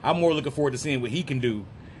like I'm more looking forward to seeing what he can do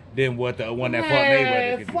than what the one that fought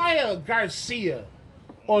Mayweather could do. Fight Garcia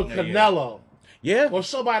or Yeah. Canelo Yeah. or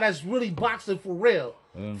somebody that's really boxing for real.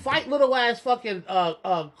 Fight little ass fucking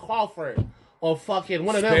Crawford or fucking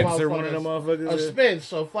one of them Spencer, motherfuckers. one of them motherfuckers, Or yeah.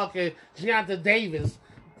 Spence or fucking Deontay Davis.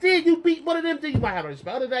 Then you beat one of them, then you might have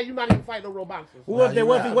respect. Other than that, you not even fighting no real boxers. What you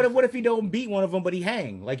what if he don't beat one of them, but he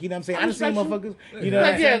hang? Like you know what I'm saying? I just seen motherfuckers. You know what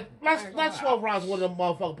I'm Like, yeah, saying? let's 12 rounds one of them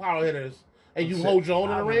motherfucking power hitters. And you hold your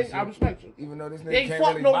own in the ring, I respect you. Even though this He nigga ain't can't fought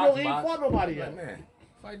really no box, he ain't fought nobody yet. Man,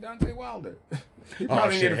 fight Deontay Wilder. He Oh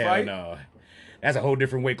probably shit, need to hell fight. no. That's a whole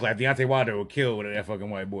different weight class. Deontay Wilder would kill with that fucking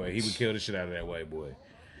white boy. He would kill the shit out of that white boy.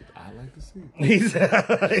 I like to see. He's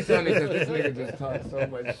It's funny because this nigga just talks so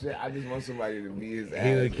much shit. I just want somebody to be his ass.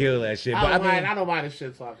 he would kill that shit. But I I mean, don't mind the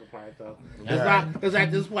shit talking part though. It's not because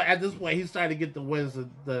at this point he's starting to get the wins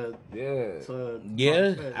Yeah.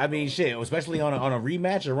 yeah, I mean, shit. Especially on a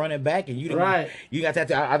rematch or running back, and you didn't, Right. You got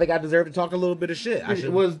that. I think I deserve to talk a little bit of shit.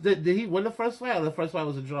 Did he win the first fight? Or the first fight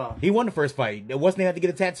was a draw. He won the first fight. Wasn't he had to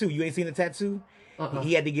get a tattoo? You ain't seen the tattoo?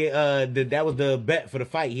 He had to get that was the bet for the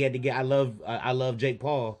fight. He had to get I love Jake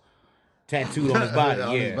Paul tattooed on his body.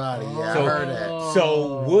 On yeah. his body. Yeah, So- I heard that.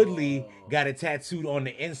 So Woodley got it tattooed on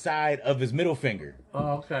the inside of his middle finger.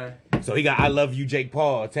 Oh, okay. So he got "I love you, Jake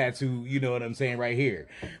Paul" tattoo. You know what I'm saying right here.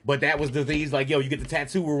 But that was the thing. He's like, "Yo, you get the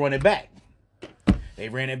tattoo. We're running back." They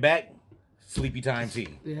ran it back. Sleepy time tea.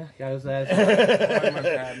 Yeah, got his ass. He must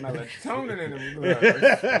have melatonin in him.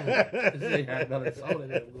 He had another soda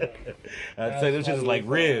in him. I'd say them shit is like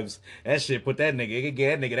ribs. That shit put that nigga. It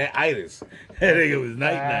gave that nigga that itis. That nigga was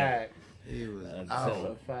night night. He was So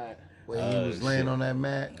out fat. when he was laying on that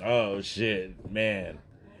mat. Oh shit, man.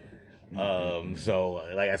 So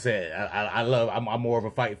like I said, I'm more of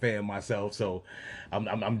a fight fan myself, so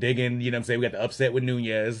I'm digging, you know what I'm saying? We got the upset with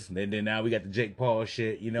Nunez, and then now we got the Jake Paul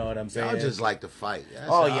shit, you know what I'm saying? Y'all just like to fight. That's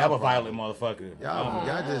oh our yeah, I'm a problem. violent motherfucker. Y'all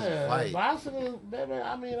just fight. Boxing is, baby,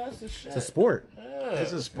 I mean, that's the shit. It's a sport. Yeah.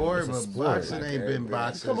 It's a sport, It's a but sport. boxing ain't been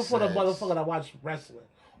boxing. Come before the since. motherfucker that watch wrestling.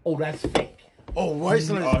 Oh, that's fake. Oh,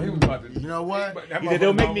 wrestling. Oh, he was about to. You know what? That He said,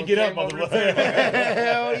 "Don't make me motherfucker get up, almost came over motherfucker."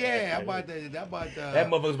 Hell yeah! I'm about to. That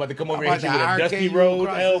motherfucker's about to come over I'm and hit you with about a to Dusty arcade you Rhodes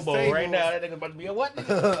across the elbow table. right now. That nigga's about to be a what? I'm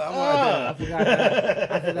about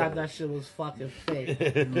I forgot that shit was fucking fake.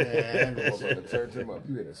 to. Man. Motherfucker turned him up.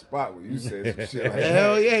 You hit a spot where you said some shit like that.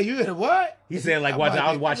 Hell yeah! You hit what? He said like I'm watching. about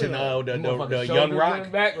I was to- watching the Motherfucker Young shoulders Rock.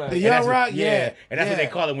 went back like The that. Young And that's what- Rock, yeah. and that's what Yeah.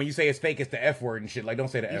 they call it when you say it's fake. It's the F word and shit. Like don't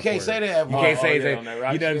say the F word. You can't say the F You word. can't say Oh, yeah, that. on that You know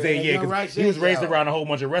rock what I'm shit. saying? Yeah, Young Rock because he was shit, raised yo. around a whole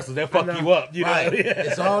bunch of wrestlers. They'll fuck know. you up. You know? Right.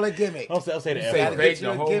 It's all a gimmick. Don't say the F Say word. fake get you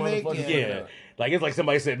the a whole gimmick, motherfucking yeah. Yeah. Like it's like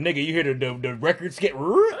somebody said, "Nigga, you hear the record skip."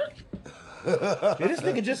 Did this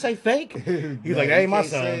nigga just say fake? He's like, that ain't my can't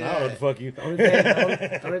son. I say don't know what the that. fuck you.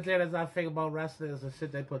 The only thing that's not fake about wrestling is the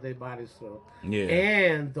shit they put their bodies through. Yeah.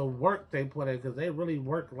 And the work they put in, because they really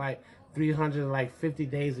work like 350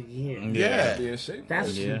 days a year. Yeah. Be in shape.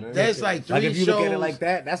 That's- man. That's like 3 Like if you shows. look at it like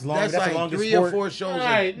that, that's long. That's That's like the longest 3 sport. or 4 shows. All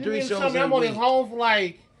right, you 3 mean shows. tell me I'm a only week. home for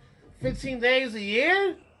like 15 days a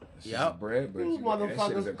year? Yep. bread, but You that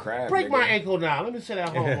shit is a crab. Break nigga. my ankle now. Let me sit at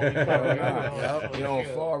home. Nah, you don't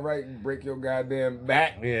fall right and break your goddamn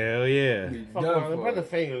back. Hell yeah. Be Fuck done around, for. break the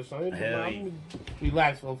fingers. So let Hell me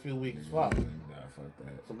relax for a few weeks. Fuck. Nah, fuck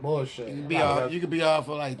that. Some bullshit. You could be off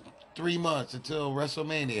for like 3 months until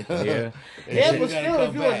WrestleMania. Yeah. Yeah, You but gotta still, come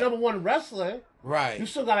if you're a back. number one wrestler, you Right.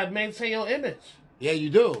 still gotta maintain your image. Yeah,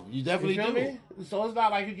 you do. You You definitely feel do. me? So it's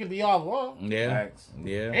not like you can be off long. Yeah. Facts.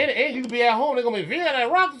 Yeah. And you can be at home. They're gonna be, "Via,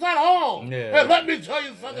 that rock is at home." Yeah. Hey, let me tell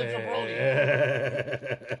you something,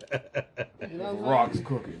 jabroni. You know what I'm Rock's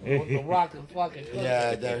cooking. saying? The rock is fucking cooking.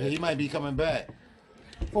 Yeah, he might be coming back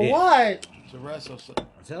For Yeah. what? to wrestle.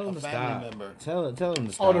 Tell him A to family stop. member. Tell him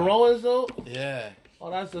to stop. Oh, the Rollins though? Yeah, Oh,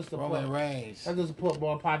 that's just the Roman put. Reigns. That's just to put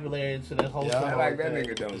more popularity into the whole Yeah. thing. I like that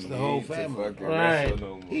nigga don't It's need the whole to family. fucking Right. wrestle no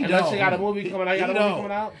more. He Unless don't. you got a movie coming out. You got a He movie don't.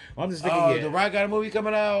 coming out? I'm just thinking. Oh, Yeah. The Rock got a movie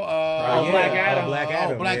coming out. Yeah. Black Adam. Black Oh,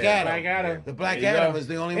 Adam. Black yeah. Adam. Black Adam. The Black There you Adam go. is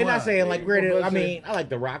the only And one. not saying like granted, I Bullshit. mean, I like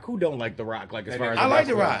The Rock. Who don't like The Rock? Like as far as I like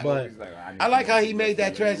The wrestler, Rock. but He's like, I like how he made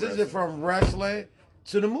that wrestling. transition from wrestling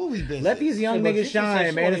to the movie business. let these young But she niggas said shine,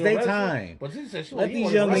 she man. wasn't It's their even time. But she said she Let he these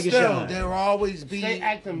wasn't young But niggas wrestling. still, shine. there will always be Straight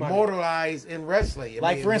acting money. immortalized in wrestling. I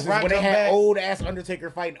Like mean, for The instance, Rock when they come had back- old ass Undertaker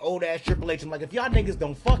fighting old ass Triple H, I'm like, if y'all niggas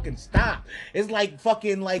don't fucking stop, it's like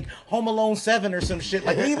fucking like Home Alone 7 or some shit.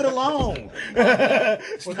 Like leave it alone. But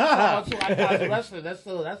Stop. you talking about wrestling, that's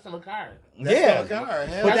still a card. Yeah. That's all right,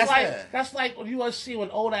 hell But That's that's yeah. like when UFC when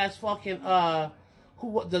old ass fucking the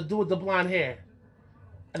dude with the blonde hair.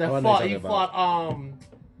 And then Oh, I know he you're talking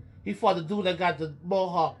fought the dude that got the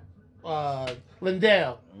mohawk,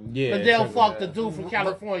 Lindell. Yeah, Lindell so- fought the dude from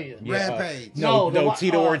California. Yeah. Rampage. No, the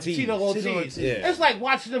Tito Ortiz. Tito Ortiz. Tito Ortiz. Yeah. It's like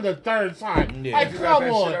watching them the third time. Yeah. Like, You got come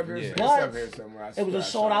that shit up on. here? Yeah. It's What? up here somewhere. I It was a saw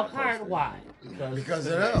sold out it card. posted. Why? Because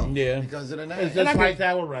of them. Yeah. Because of the name. It's And just I like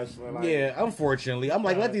that with wrestling. Like, Yeah, unfortunately, I'm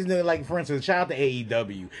like, let these niggas, like, for instance, shout out to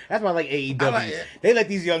AEW. That's why I like AEW. I like it. They let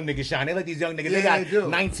these young niggas shine. They let these young niggas. They Yeah, got they do.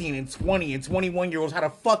 19 and 20 and 21 year olds. How the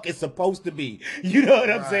fuck it's supposed to be? You know what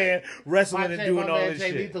I'm Right. saying? Wrestling and doing all man this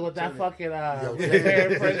Jay shit. Lethal with that fucking Jay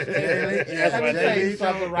hair impersonation. Yeah, Let me Jay tell you Lethal.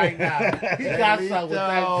 something right now. He got Jay something with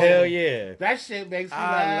that Lethal. shit. Hell yeah. That shit makes me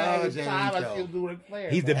I laugh love every Jay time I Lethal. see him do Ric Flair.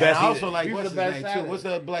 He's the man. best. And I also like He's what's the his best name at too. it. What's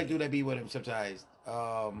the black dude that be with him sometimes?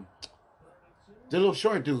 The little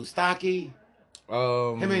short dude, Stocky.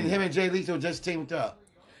 Him and Jay Lethal just teamed up.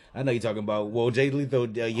 I know you're talking about. Well, Jay Lethal,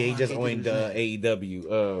 yeah, he I just can't owned think of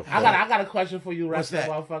AEW. I got a question for you, What's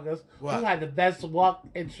wrestling that? motherfuckers. What? Who had the best walk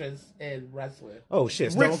entrance in wrestling? Oh shit,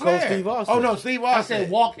 Ric Stone Cold Flair. Steve Austin. Oh no, Steve I Austin. said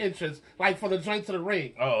walk entrance, like from the joint to the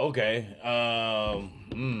ring. Oh okay.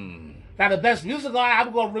 Now the best music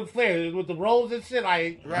I'm going Ric Flair with the rolls and shit.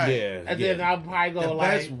 Like, Right. Yeah. and yeah. then I'll probably go The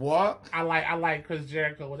like. best walk. I like Chris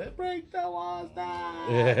Jericho with it. Break the walls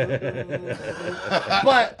down.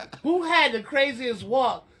 But who had the craziest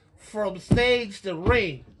walk from stage to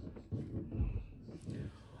ring?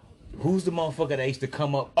 Who's the motherfucker that used to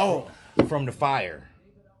come up Oh. from the fire?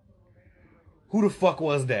 Who the fuck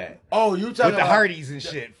was that? Oh, you talking With the about Hardys and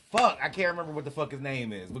shit. Fuck, I can't remember what the fuck his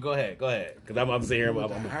name is. But go ahead. Because I'm sitting here.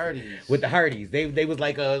 the Hardys. With the Hardys. They was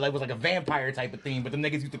like a vampire type of thing, but them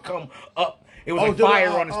niggas used to come up. It was Oh, like dude, fire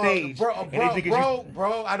on the stage. bro, and they niggas used-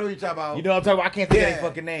 bro, I know what you're talking about. you know what I'm talking about? I can't think of Yeah. that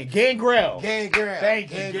fucking name. Gangrel. Gangrel.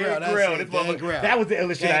 Thank you, Gangrel, that's Gangrel. it, This motherfucker- Gangrel. That was the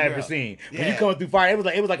illest shit I ever Gangrel. seen. When Yeah. you coming through fire, it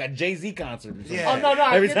was like a Jay-Z concert. Or something. Yeah. Oh no,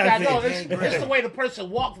 I Every get time that. I No, see it's, Gangrel. it's the way the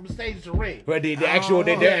person walked from stage to ring. But the actual,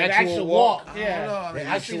 the Yeah, the actual walk. Yeah, know, I mean,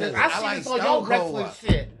 I seen this. I I seen like this on Stone your wrestling Cold.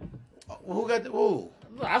 shit. Who got the who?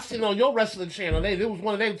 I seen it on your wrestling channel. It was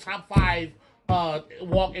one of their top 5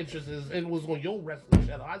 walk entrances. It was on your wrestling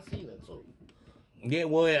channel. I seen it too. Yeah,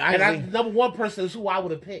 well, And honestly, number one person is who I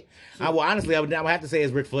would have picked. I would have to say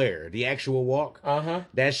it's Ric Flair. The actual walk. Uh-huh.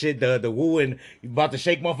 That shit, the woo and you about to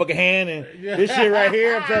shake motherfucking hand and this shit right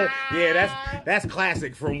here. I'm telling that's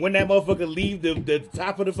classic. From when that motherfucker leave the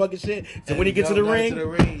top of the fucking shit to when he gets to the ring,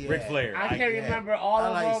 Ric Flair. I can't remember all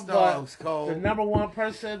of them, but the number one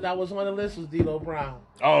person that was on the list was D'Lo Brown.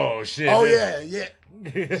 Oh shit. Oh yeah. Yeah,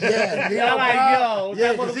 Yeah, like, yo,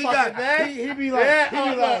 yeah, that 'cause motherfucker, he be like,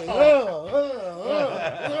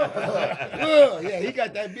 yeah, he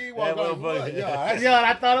got that beat walk on. Yo, and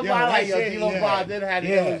I thought about it, like, yo, D'Lo Brown did have the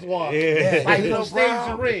illest walk. Yeah. Like, D'Lo from stage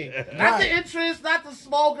to Brown. ring. Not Right. the entrance, not the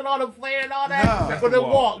smoke and all the flare and all that, No. but the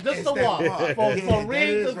walk, just It's the that walk. walk. From Yeah, ring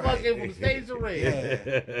that to is right. fucking, from stage to ring.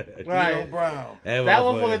 D'Lo Right. Brown. That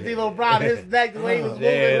one for the D'Lo Brown, his neck, the way he was moving.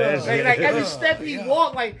 that's like, it. like every step he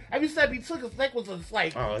walked, like every step he took, his neck was just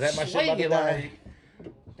like Oh, is that my shit about to swinging. die?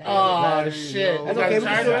 Like, oh shit! That's okay. We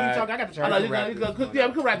can still Turn. talk. I got the I know charger. you go. Yeah,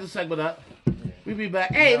 we can wrap this segment up. We be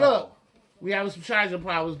back. Hey, look, we having some charging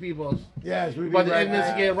problems, people. Yes, we be But to right end this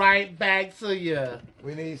back. get right back to you.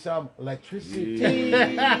 We need some electricity.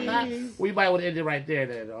 We might want to end it right there,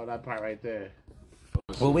 then, on that part right there.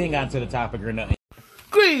 Well, we ain't got to the topic or nothing.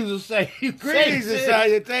 Greetings and say, Greetings and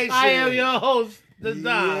salutations. I am your host, the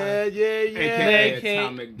Don. Yeah. AKA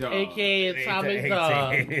Atomic Dog. AKA Atomic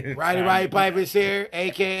Dog. Righty Pipers here,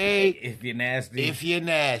 a.k.a. If you're nasty. If You're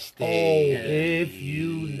Nasty. If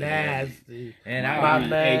you nasty. And My I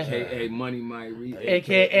man. AKA Money Mike Reed.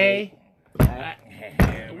 AKA. Black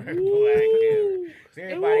Hammer. See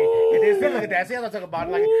everybody, and then look at that. See how I talk about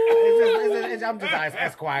it? Like I'm just an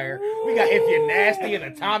Esquire. We got If You're Nasty and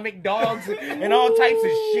Atomic Dogs and all types of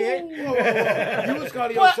shit. You was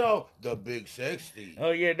calling yourself the Big 60.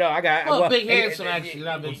 Oh yeah, no, I got Well, Big Handsome, actually.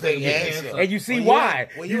 Not Big Handsome. And you see Well, why?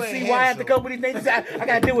 well, you you ain't see why I have to handsome. come with these things. I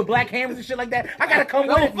gotta deal with black hammers and shit like that. I gotta come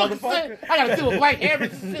with it, motherfucker. I gotta deal with black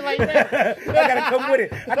hammers and shit like that. I gotta come with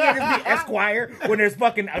it. I can't just be Esquire when there's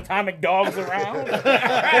fucking atomic dogs around.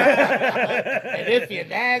 And if you're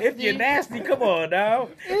nasty. If you're nasty, come on now.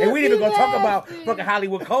 And we ain't even gonna talk about fucking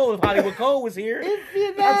Hollywood Cole if Hollywood Cole was here.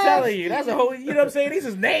 I'm telling you, that's a whole, you know what I'm saying? These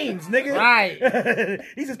is names, nigga. Right.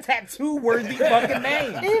 These is tattoo worthy fucking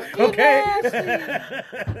names. Okay?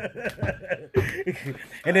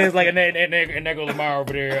 And then it's like, and there go Lamar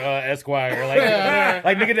over there, Esquire.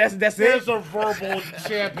 Like nigga, that's it. There's a verbal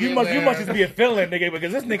champion. You must just be a villain, nigga,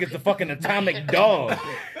 because this nigga's the fucking atomic dog.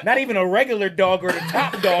 Not even a regular dog or the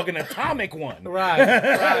top dog, an atomic one. Right. It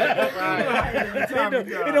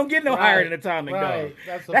don't get no higher than atomic dog.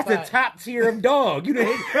 That's the top tier of dog. You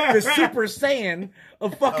the Super Saiyan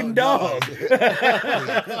of fucking dog.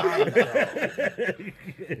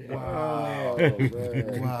 Wow,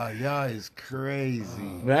 y'all is crazy.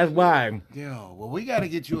 That's why. Yo, well, we got to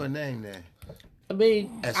get you a name then. I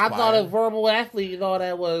mean, Esquire. I thought a verbal athlete and all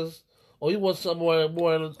that was, you want somewhere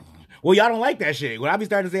more. Well, y'all don't like that shit. When I be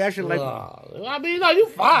starting to say that shit, like, I mean, no, you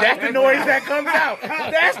fine. that's the noise that comes out.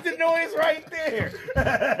 That's the noise right there.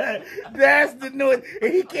 That's the noise.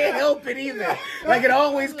 And he can't help it either. Like, it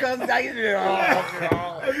always comes out.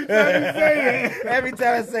 Every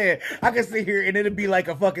time I say it, I can sit here and it'll be like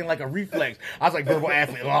a fucking, like a reflex. I was like, verbal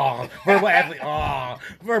athlete, verbal athlete,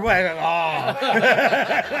 verbal athlete,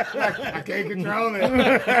 I can't control it.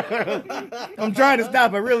 I'm trying to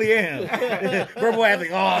stop, I really am. Verbal athlete,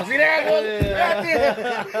 see that?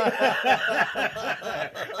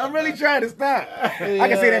 I'm really trying to stop. I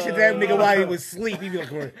can say that shit to that nigga while he was asleep. He'd be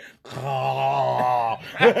like,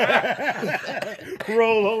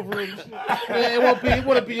 roll over and shit. It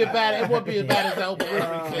wouldn't be as bad as that Oprah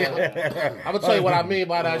Winfrey kid. I'm gonna tell you what I mean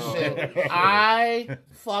by that shit. I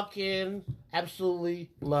fucking absolutely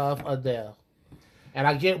love Adele, and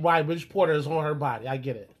I get why Rich Porter is on her body. I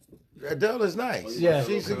get it. Adele is nice. Yeah.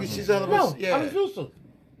 She's No, yeah. I refuse to.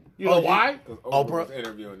 You know why? Oprah.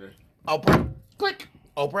 Interviewing her. Oprah. Click.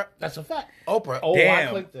 Oprah. That's a fact. Oprah. Oh, Damn.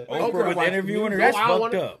 I clicked it. Oprah was interviewing her. No, That's I don't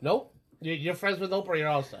fucked wanna- up. Nope. You're friends with Oprah, you're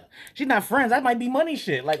all set. She's not friends. That might be money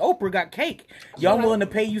shit. Like Oprah got cake. Y'all willing to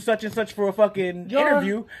pay you such and such for a fucking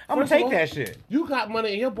interview? I'm gonna First of take all, that shit. You got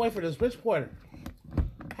money and your boyfriend is Rich Porter.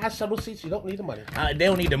 Has several seats, you don't need the money. They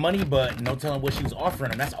don't need the money, but no telling what she was offering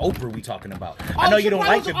them. That's Oprah we talking about. I know you don't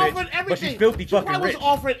like the bitch, but she's filthy fucking She rich. was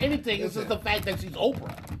offering anything. It's just the fact that she's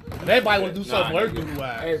Oprah. And everybody want to do something with her doo-doo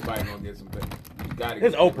ass. Everybody gonna get some pay. You gotta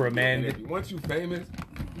It's get Oprah, man. Interview. Once you famous,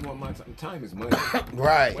 you want my time. Time is money.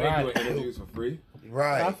 Right. We ain't doing interviews for free.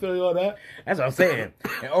 Right. feel you on that. That's what I'm saying.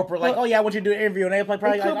 And Oprah like, oh yeah, I want you to do an interview, and they probably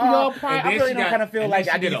like, could be oh, all pride. I And then really she don't got- kind of feel and like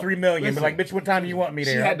then I she give did you a- $3 million, but listen, like, bitch, what time do you want me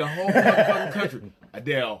She there? had the whole motherfucking country.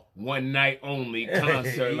 Adele one night only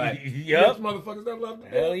concert. Like, Yup. these motherfuckers that love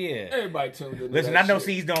Adele. Hell yeah. Everybody tuned in. Listen, I know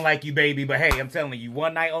C's don't like you, baby, but hey, I'm telling you,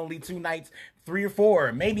 one night only, 2 nights, 3 or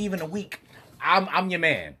 4, maybe even a week. I'm your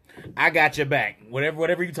man. I got your back.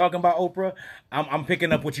 Whatever you talking about, Oprah, I'm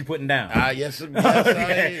picking up what you putting down. Yes, I am.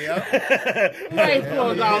 You ain't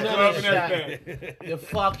pulling down none of that shit. You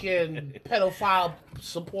fucking pedophile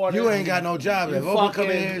supporter. You ain't got no job. You If Oprah come in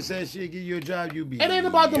fucking- here and say she'll give you a job, you be. It ain't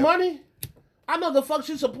about the money. I know the fuck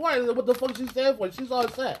she supporting and what the fuck she stand for. She's all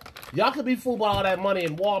set. Y'all could be fooled by all that money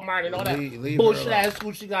in Walmart and all that Leave bullshit her ass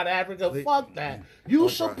school she got in Africa. Fuck that. You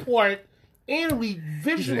support and we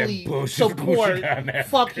visually bullshit school support she got in Africa.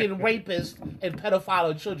 fucking rapists and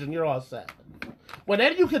pedophile children. You're all set.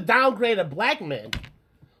 Whenever you could downgrade a black man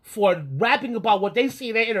for rapping about what they see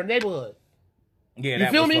in their neighborhood, Yeah, You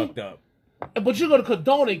that feel was me? fucked up. but you're gonna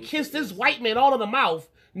condone and kiss this white man all in the mouth,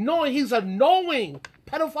 knowing he's a knowing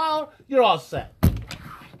pedophile, you're all set.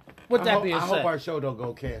 With that being I hope said, our show don't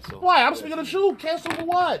go cancel. why? I'm speaking the truth. Cancel for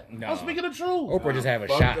what? No. I'm speaking the truth. Oprah just have a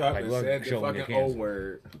Fucked shot. up Like, and look, said the show me the fucking O cancer.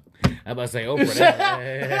 word. I'm about to say Oprah.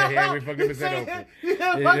 Yeah, we fucking said Oprah.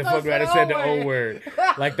 Yeah, They fuck around and said the O word. word.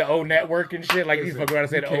 Like the O network and shit. Like these fuck around and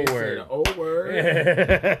said the Can't O say word. the O word.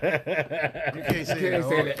 You can't say Can't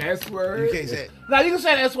say the S word. You can't say it. Now you can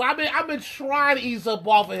say that's why I've been trying to ease up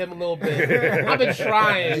off of him a little bit. I've been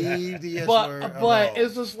trying, Leave the S word but alone.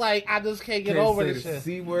 it's just like I just can't get Can't over say this the shit.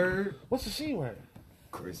 C word. What's the C word?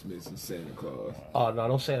 Christmas and Santa Claus. Oh no,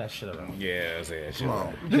 don't say that shit around. Yeah, I say that shit. Come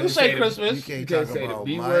on. You can say the- Christmas. You can't You can't talk say the about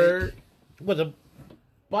B Mike. word. With a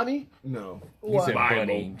bunny? No. You What? said Bible.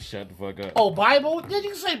 bunny. Shut the fuck up. Oh, Bible? Yeah, you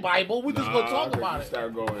can say Bible. We're just gonna talk 'cause about you it.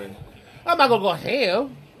 Start going. I'm not gonna go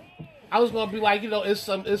ham. I was gonna be like, it's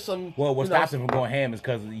some. Well, what you know- stops him from going ham is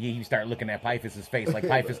because you start looking at Pifus' face. Like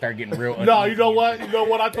Pifus start getting real. No, uneasy you know and what? shit. You know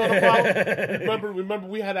what I thought about? Remember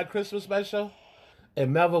we had that Christmas special,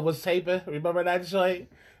 and Melvin was taping. Remember that joint?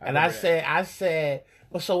 And I said,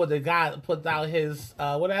 well, so when the guy put out his,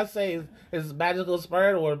 what did I say? His magical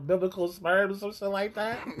sperm or biblical sperm or something like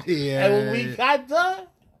that. Yeah. And when we got done,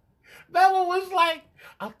 Melvin was like,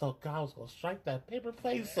 I thought God was gonna strike that paper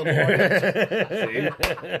plate some more.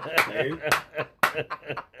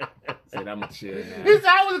 Said I'm a chill now. He said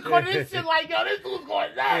I was recording this shit like, yo, this dude's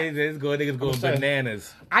going nuts. This good niggas going saying.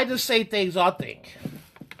 bananas. I just say things I think.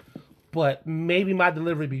 But maybe my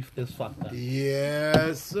delivery is fucked up.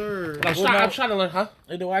 Yes, sir. I'm trying to learn, huh?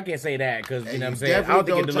 You know, I can't say that because you know what I'm you saying. I don't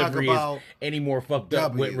think your definitely don't delivery talk is any more fucked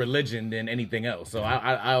up with W. religion than anything else. So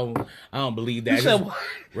I don't believe that. You said It's- what?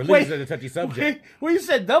 Religion Wait, is a touchy subject. When you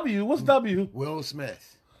said W, what's W? Will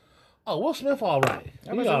Smith. Oh, Will Smith, all right.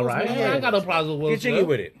 I'm He gonna say all Will right. Smith, Yeah, I yeah. ain't got no problems with Will Get jiggy Smith.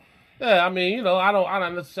 with it. Yeah, I mean, you know, I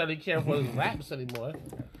don't necessarily care for his raps anymore.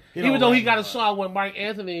 Even don't though he rap got a a lot. song with Mark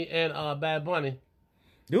Anthony and Bad Bunny.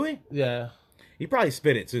 Do he? Yeah. He probably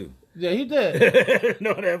spit it too. Yeah, he did.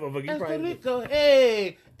 No, that motherfucker. He Esto probably. Rico,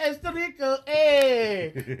 hey. Esto Rico,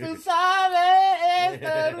 hey. Tu sabes,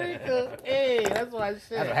 Esto Rico, hey. That's what I That's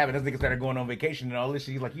what said. happened. This nigga started going on vacation and all this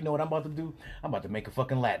shit. He's like, you know what I'm about to do? I'm about to make a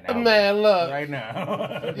fucking Latin album. Man, look. Right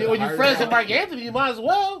now. Yeah, when you're friends with Mark Anthony, you might as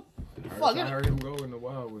well. Fuck I it. heard him go in the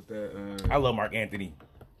wild with that. I love Mark Anthony.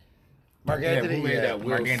 Mark Yeah, Anthony. who made Yeah. that Will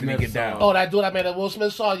Mark Anthony Smith get down. song? Oh, that dude I made a Will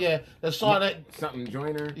Smith song, yeah. The song that, Something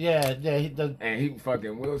Joyner. yeah. And he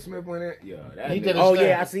fucking Will Smith went it. Yeah, that He nigga- did Oh Killed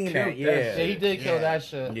yeah, I seen that. that Yeah. Yeah, he did kill Yeah. that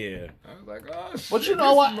shit. Yeah. I was like, oh shit. But you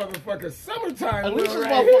know what? This motherfucker summertime. At least Will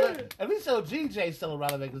this right motherfucker, here. at least GJ still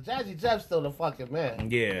relevant, because Jazzy Jeff's still the fucking man.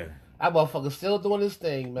 Yeah. That motherfucker still doing his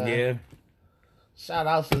thing, man. Yeah. Shout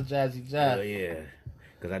out to Jazzy Jeff. Oh yeah.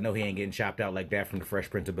 Because I know he ain't getting chopped out like that from the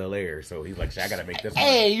Fresh Prince of Bel Air. So he's like, shit, I gotta make this one.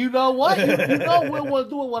 Hey, you know what? You know we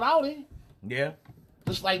wouldn't do it without him. Yeah.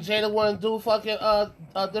 Just like Jada wouldn't do fucking a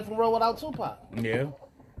different world without Tupac. Yeah.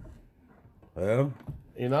 Well,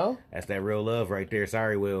 You know? that's that real love right there.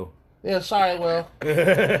 Sorry, Will. Yeah, sorry, Will.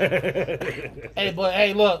 Hey, but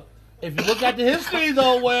hey, look. If you look at the history,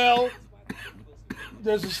 though, Will,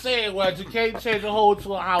 there's a saying where you can't change a hoe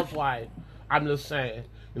to a housewife. I'm just saying.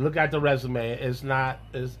 You look at the resume. It's not.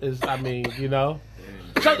 It's I mean, you know.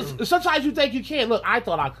 Sometimes you think you can. Look, I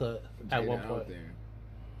thought I could at Jada one out point.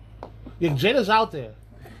 there. Yeah, Jada's out there.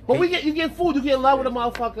 But you get food, you get love with a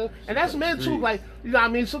motherfucker, and that's men too. Like, you know what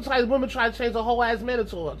I mean? Sometimes women try to change a whole ass man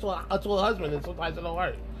into a husband, and sometimes it don't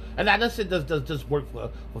work. And that shit does just work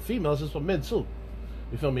for females, it's for men too.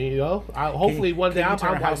 You feel me? You know? Hopefully one day Can you I'm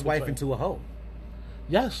turn a I'm housewife into a hoe.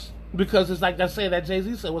 Yes, because it's like that saying that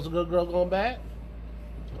Jay-Z said, "What's a good girl going bad?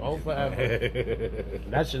 Oh, forever."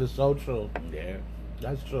 That shit is so true. Yeah.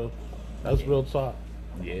 That's true. That's real talk.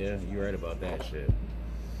 Yeah, you're right about that shit.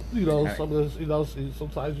 You know, some of this, you know,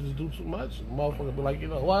 sometimes you just do too much. And the motherfucker be like, you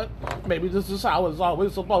know what? Maybe this is how it's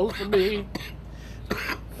always supposed to be.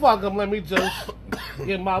 Fuck them, let me just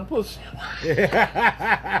get my pussy. He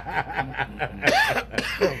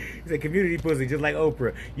said community pussy, just like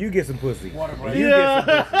Oprah. You get some pussy.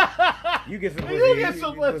 Yeah. You get some pussy. You get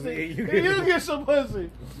some pussy. You You get some pussy.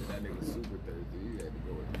 That nigga super thirsty. He had to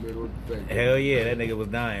go in the middle of the thing. Hell yeah, that nigga was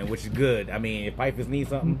dying, which is good. I mean, if Pipers need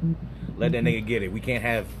something, let that nigga get it. We can't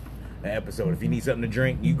have an episode. If you need something to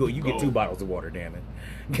drink, you get 2 bottles of water, damn it.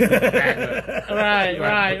 Right.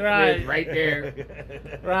 Right there.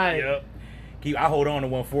 Right. Yep. I hold on to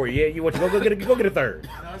one for you. Yeah, you want to go get a third.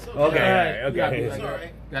 Okay,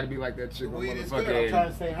 Okay. Gotta be like that chick on Weed is good. I'm trying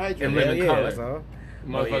to stay hydrated. And Hell living yeah, color. that's all.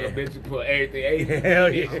 Motherfucker, bitch, you put everything. Hell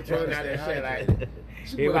yeah. She throwing out that shit like.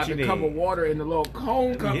 She Hey, put what out you the need? cup of water in the little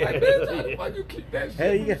cone cup. Yeah. Like, bitch, how the fuck you keep that shit?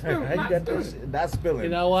 Hell, you Still got not that doing shit it. not spilling. You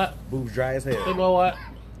know what? Boobs dry as You hell. know what?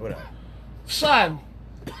 What up? Son.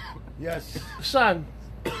 Yes. Son.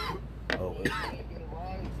 Oh,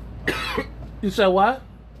 You said what?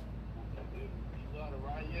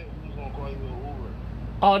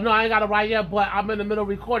 Oh, no, I ain't got a ride yet, but I'm in the middle of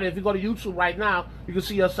recording. If you go to YouTube right now, you can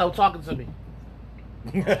see yourself talking to me.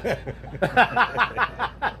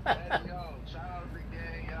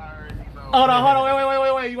 Hold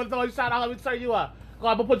on, wait. You want to throw a shout out? Let me turn you up. Go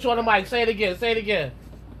on, I'm going to put you on the mic. Say it again.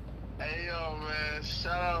 Hey, yo, man,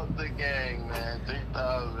 shout out the gang, man.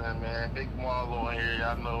 3,000, man. Big Marlo in here.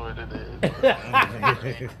 Y'all know what it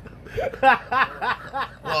is.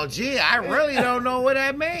 Well, gee, I really don't know what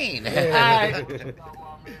that means. All right. My man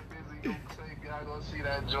busy. Y'all gonna see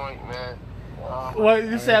that joint, man. What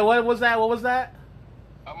you said? What was that?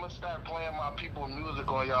 I'm gonna start playing my people music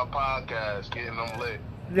on y'all podcast, getting them lit.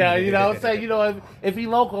 Yeah, you know what I'm saying? You know, if he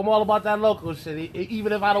local, I'm all about that local shit,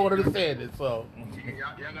 even if I don't understand it, so.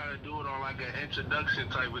 Y'all gotta do it on like an introduction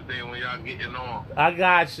type of thing when y'all getting on. I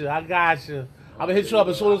got you. I'm going to hit you up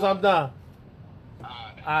as soon as I'm done. All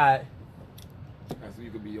right. That's so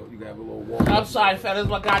you could be. You can have a little walk. I'm sorry, fellas.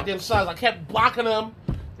 My goddamn sons. I kept blocking them.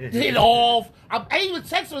 Hit off. I ain't even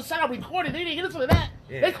texted them and said I'm recording. They didn't get into that.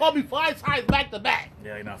 Yeah. They called me 5 times back to back.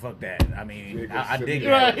 yeah, no, fuck that. I mean, I dig it.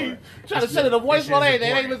 Right. Trying to send it a voicemail. shit is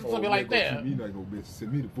They ain't important. listen to me like that. Me like no bitch.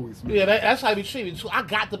 Send me the voice. Yeah, that's how they be treating me too. I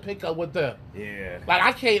got to pick up with them. Yeah. Like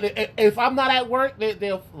I can't. If I'm not at work,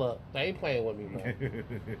 they'll look. They ain't playing with me, man.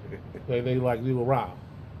 they like you around.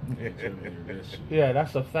 Yeah,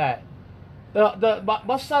 that's a fact.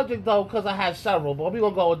 My subject though, because I had several, but we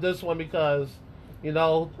gonna go with this one because, you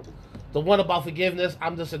know, the one about forgiveness.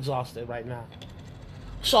 I'm just exhausted right now.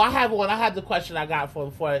 So I have one. I had the question I got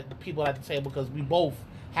for the people at the table because we both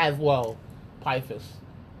have Pythas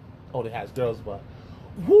only has girls, but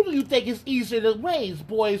who do you think is easier to raise,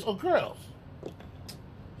 boys or girls?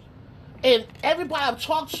 And everybody I've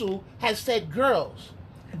talked to has said girls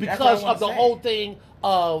because what I wanna of the say. whole thing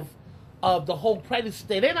of the whole pregnancy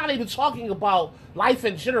thing. They're not even talking about life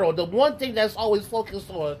in general. The one thing that's always focused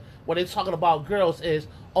on when they're talking about girls is,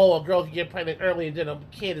 oh, a girl can get pregnant early and then a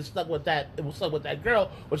kid is stuck with that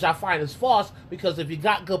girl, which I find is false because if you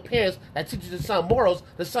got good parents that teach your son morals,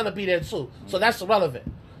 the son will be there too. So that's irrelevant.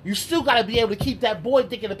 You still got to be able to keep that boy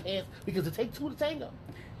dick in the pants because it takes 2 to tango.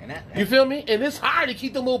 And You feel me? And it's hard to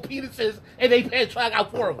keep them little penises and they pants trying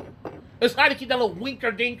out 4 of them. It's hard to keep that little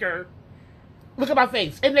winker dinker. Look at my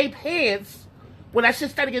face. And they pants, when that shit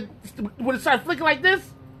started when it started flicking like this,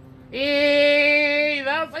 you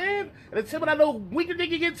know what I'm saying? And the tip of that little winker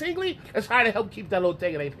dinker get tingly, it's hard to help keep that little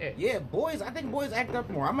thing in their pants. yeah, boys. I think boys act up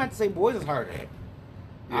more. I'm about to say boys is harder.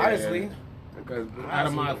 Honestly. Because out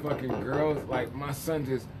of my fucking girls, like my son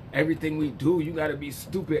just everything we do, you gotta be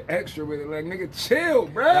stupid extra with it. Like nigga, chill,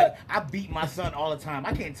 bruh. Like, I beat my son all the time.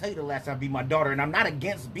 I can't tell you the last time I beat my daughter, and I'm not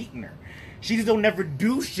against beating her. She just don't never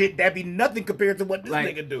do shit that be nothing compared to what this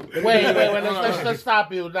Like- nigga do. Wait, let's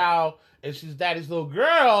stop you now. If she's daddy's little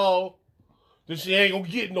girl, then she ain't gonna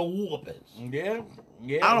get no whoopings. Yeah,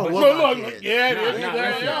 yeah. I don't but- whoop my Look, kids. yeah, Nah, yeah, nah, yeah,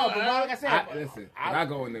 listen. yeah, but like I said, Listen, I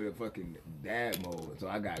go into the fucking dad mode, so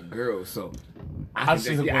I got girls, so I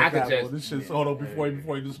see the I could dad just mode. This shit's hold on before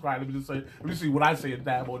you describe. Let me see what I say in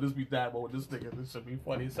dad mode. This be dad mode. This nigga. This should be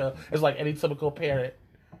funny. So it's like any typical parent,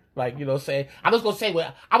 like you know, say I'm just gonna say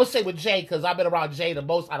I would say with Jay because I've been around Jay the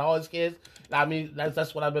most out of all his kids. I mean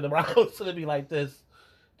that's what I've been around. So it'd be like this.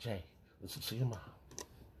 Jay, listen to your mom.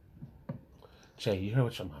 Jay, you heard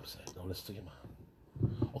what your mom said. Don't listen to your mom.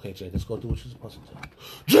 Okay, Jay, let's go do what you're supposed to do.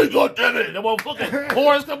 Jay, goddammit! The motherfucking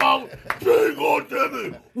chorus come out. Jay,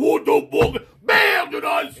 goddammit! What the fuck? Bam! did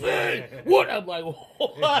I say? What? I'm like,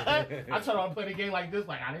 what? I try to play the game like this,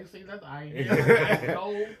 like, I didn't see that. I ain't hear. I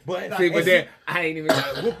know. But See, but then I ain't even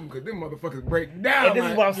got to whoop them because them motherfuckers break down. and this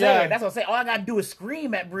is what I'm saying. Yeah. That's what I'm saying. All I gotta do is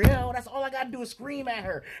scream at Brielle. That's all I gotta do is scream at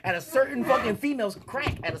her. At a certain fucking female's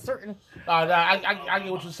crack. At a certain. No, I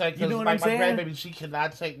get what you're saying. You know Because what I'm my saying? grandbaby, she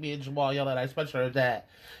cannot take me and Jamal yelling at her, especially her dad.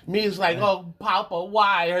 Me is like, oh, Papa,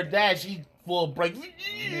 why? Her dad, she full break.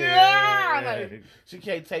 Yeah. Like, she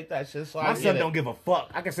can't take that shit. So My I son get it. don't give a fuck.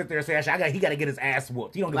 I can sit there and say, he got to get his ass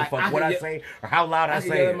whooped. He don't give Like, a fuck I what can I get- say or how loud I I can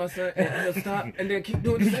say yell at it. my son and he'll stop and then keep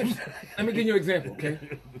doing the same shit. Let me give you an example, okay?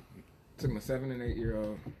 Took my 7 and 8 year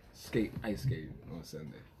old ice skating on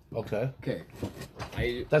Sunday. Okay.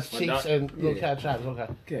 Okay. That's my Cheeks dog- and Little yeah. Cat Travis. Okay.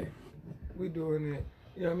 Okay. We doing it.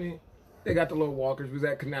 You know what I mean? They got the little walkers. We was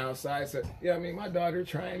at Canal Side. So, you know what I mean? My daughter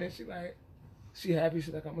trying it. She happy.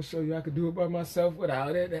 She's like, I'm going to show you I could do it by myself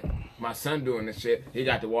without it. My son doing this shit. He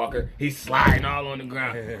got the walker. He's sliding all on the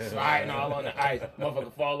ground. Sliding all on the ice.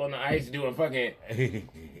 Motherfucker fall on the ice doing fucking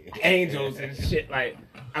angels and shit. Like,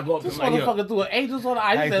 I go up This to my motherfucker threw an angels on the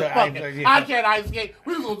ice. He said, fuck it. yeah. I can't ice skate.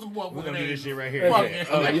 We just gonna do We're going to do this shit right here. Fuck Yeah. it.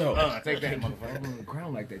 I'm like, yo, Take that, I'm motherfucker. on the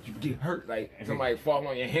ground like that. You get hurt. Like, somebody fall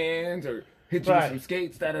on your hands or hit you Right. with some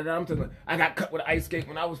skates. I'm telling you, I got cut with an ice skate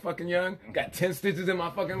when I was fucking young. Got 10 stitches in my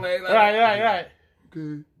fucking leg. Like, Right.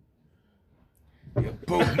 Okay.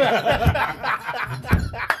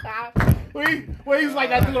 Where he's like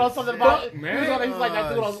that dude on something about Fuck, man. he's like that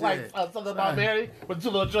dude on Oh, like shit. something about Mary with two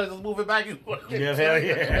little joints moving back and forth. Yeah, hell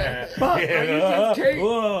yeah. Fuck, man, you just can't-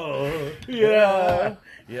 Whoa. Yeah.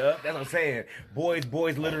 Yeah, that's what I'm saying.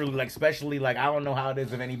 Boys literally, like, especially, like, I don't know how it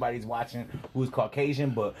is if anybody's watching who's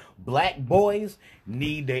Caucasian, but black boys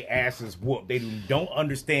need their asses whooped. They don't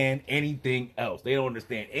understand anything else. They don't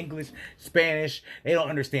understand English, Spanish. They don't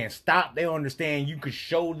understand stop. They don't understand you could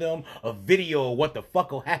show them a video of what the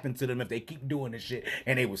fuck will happen to them if they keep doing this shit,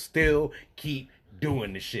 and they will still keep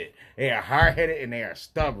doing the shit. They are hard-headed and they are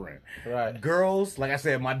stubborn. Right. Girls, like I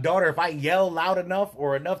said, my daughter, if I yell loud enough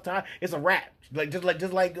or enough time, it's a wrap. Just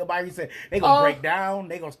like Byron said, they gonna break down.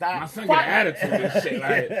 They gonna stop. My son got an attitude and shit.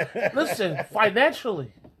 Like, Listen,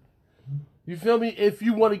 financially, you feel me? If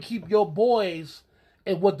you want to keep your boys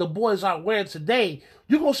and what the boys are wearing today,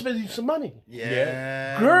 you're gonna spend you some money.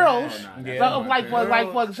 Yeah. Girls, Yeah. like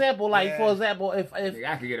for example, if nigga,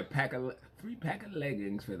 I could get a 3-pack of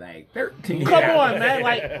leggings for like $13. come on, man,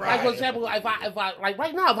 like for example, if I like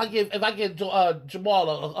right now, if I give Jamal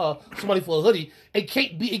some money for a hoodie,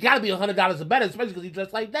 it gotta be $100 or better, especially because he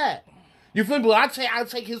dressed like that. You feel me? Well, I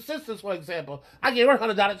take his sisters for example. I give her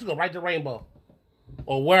 $100 to go right to Rainbow.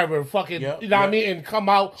 Or wherever fucking, Yep, you know what I yep. mean, and come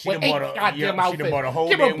out She with done 8 bought a- goddamn yep, she done outfits. bought a whole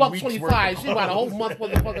Give her damn $1.25. week's worth She bought a whole month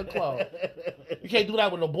worth of fucking clothes. You can't do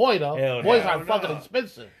that with a boy though. Hell Boys no. are fucking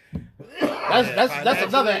expensive. That's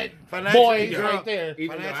another financially, boys girl- right there.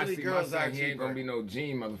 Even though I Financially, see girls my son, are he ain't cheaper. gonna be no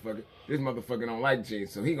jean motherfucker. This motherfucker don't like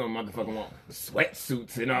jeans, so he gonna motherfucker want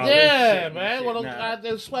sweatsuits and all Yeah, this shit. man. One of them Nah.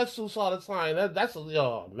 goddamn sweatsuits all the time. That's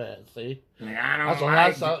oh man. See, Like, I don't That's a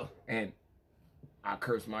like lot, it. And I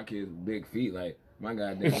curse my kids with big feet. Like, my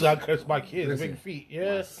goddamn. it's not because my kids Listen, big feet. My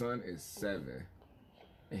Yeah. son is 7,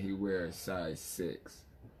 and he wears size 6.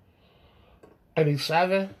 And he's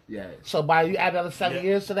 7. Yeah. So by you add another 7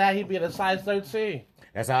 years to that, he'd be at a size 13.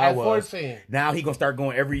 That's how I At was. 14. Now he gonna start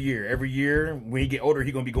going every year. Every year, when he get older,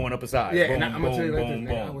 he gonna be going up a size. Yeah, boom, and I'm boom, gonna tell you like boom,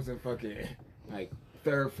 this, nigga. I boom. was in fucking like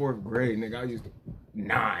 3rd, 4th grade, nigga. I used to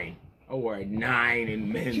 9. I wore a 9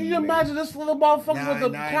 in men. Can you nigga. imagine this little motherfucker with the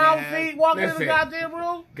Nine, clown nine, feet walking in Listen. the goddamn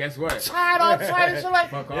room? Guess what? Tied all tight and shit like,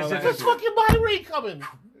 Fuck all this that is shit. fucking Myrie coming.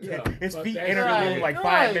 Yeah, His fuck feet that entered the shit. room like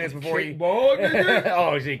Right. 5 minutes before he. Kickball, nigga.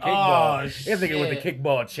 Oh shit, kickball. Oh, This nigga with the shit.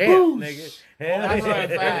 kickball champ, Boosh. nigga. I run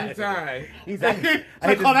every Right. time. He's like,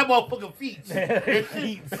 I call that motherfucker feet.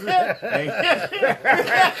 feet.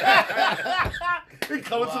 He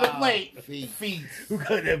coming to the plate. Feet. Who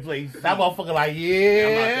got that place? That motherfucker like,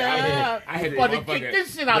 yeah. I had Fucking kick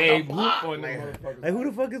this shit out the block. on that motherfucker. Like, who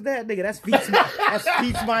the fuck is that nigga? That's Feet's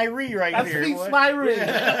Myrie right That's there. feet boy. Myrie.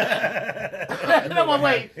 No one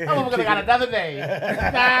wait. That motherfucker got another name.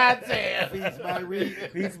 God damn. Feet's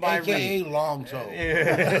Myrie. Feet's Myrie. AKA long toe.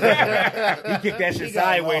 He kicked that shit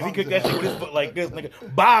sideways. He kicked that shit with his foot like this, nigga.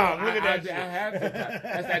 Bomb! Look at that I shit. have to.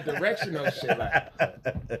 That's that directional shit.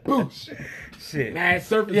 Like, boosh. Shit. Mad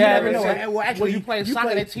surface. Yeah, you never no, know. Well, when actually, you play you soccer,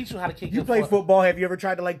 play- they teach you how to kick You your play foot. football? Have you ever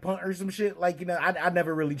tried to like punt or some shit? Like, you know, I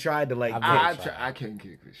never really tried to like. I can't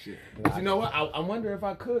kick this shit. But you know what? I wonder if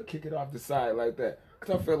I could kick it off the side like that.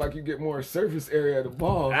 Because I feel like you get more surface area of the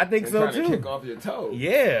ball. I think than so, trying to too. kick off your toe.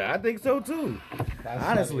 Yeah, I think so too. That's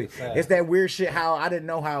Honestly, fucking sad. it's that weird shit. How I didn't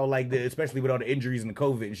know how, like, especially with all the injuries and the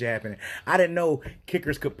COVID and shit happening. I didn't know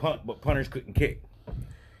kickers could punt, but punters couldn't kick.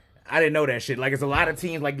 I didn't know that shit. Like, it's a lot of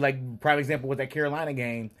teams, like prime example with that Carolina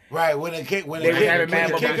game. Right, when They was having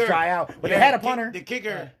mad motherfuckers try out. But they had a punter. The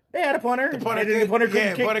kicker. They had a punter. The punter yeah, kick punter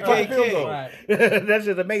field kick. goal. Right. That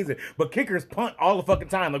shit's amazing. But kickers punt all the fucking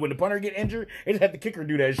time. Like when the punter get injured, they just have the kicker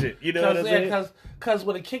do that shit. You know what I'm saying? Because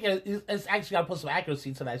with a kicker, it's actually got to put some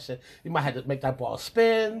accuracy to that shit. You might have to make that ball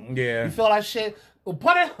spin. Yeah. You feel that shit? Well,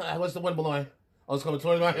 punter, what's the wind blowing? Oh, it's coming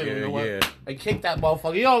towards my head. Yeah, You know what? yeah. And kick that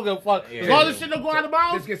motherfucker. You don't give a fuck. Yeah. As long as shit don't go out of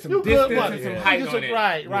bounds, Just get some you distance good, and buddy. some You height get on some- it.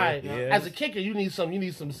 Right. Yeah. As a kicker, you need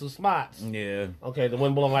some smarts. Yeah. Okay, the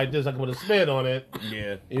wind blowing like this, I can put a spin on it.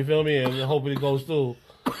 Yeah. You feel me? And hopefully it goes through.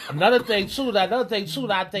 Another thing too that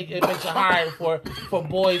I think it makes it hard for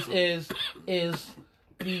boys is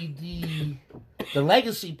the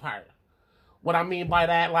legacy part. What I mean by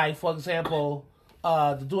that, like for example,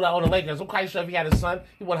 the dude that owned the Lakers, I'm quite sure if he had a son,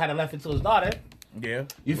 he wouldn't have left it to his daughter. Yeah.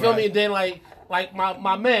 You feel me? And then like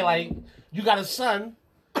my man, like you got a son,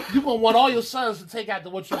 you gonna want all your sons to take after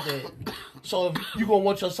what you did. So if you gonna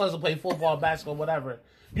want your sons to play football, basketball, whatever,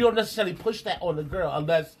 you don't necessarily push that on the girl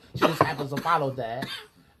unless she just happens to follow that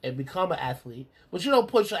and become an athlete. But you don't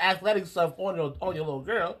push your athletic stuff on your little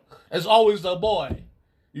girl. It's always the boy.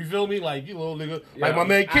 You feel me? Like you little nigga, like my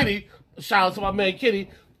man Kitty. Shout out to my man Kitty.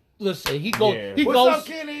 Listen, he goes, Yeah. What's up,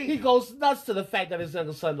 Kenny? he goes nuts to the fact that his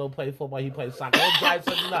younger son don't play football. He plays soccer. That drives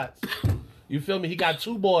him nuts. You feel me? He got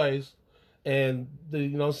 2 boys, and you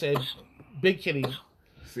know what I'm saying, Big Kitty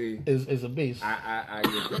See, is a beast. I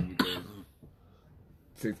get that because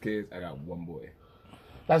 6 kids, I got 1 boy.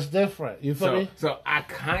 That's different. You feel me? So I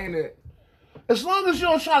kind of. As long as you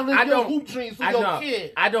don't try to live I your don't- hoop dreams for your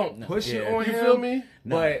kid. I don't push it Yeah. on You him. feel me?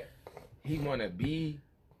 But he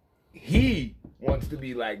wants to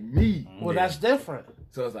be like me. Well, that's different.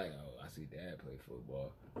 So it's like, oh, I see Dad play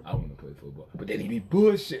football. I want to play football. But then he be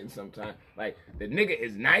bullshitting sometimes. Like, the nigga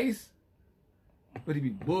is nice, but he be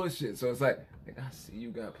bullshitting. So it's like, I see you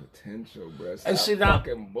got potential, bro. Stop And see now-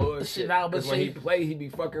 fucking bullshit. see now, but 'Cause when see- he play, he be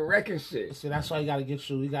fucking wrecking shit. See, that's why you got to get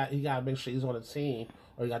you. You got to make sure he's on the team,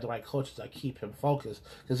 or you got the right coaches that keep him focused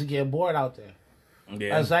because he getting bored out there. Yeah.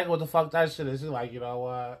 That's exactly what the fuck that shit is. He's like, you know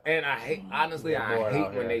what? And I hate, honestly, I bored hate out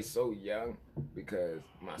when here. they so young because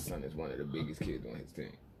my son is one of the biggest kids on his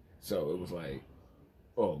team. So it was like,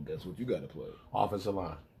 oh, guess what you got to play? Offensive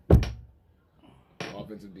line.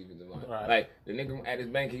 Offensive, defensive line. Right. Like, the nigga at his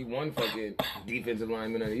bank, he won fucking defensive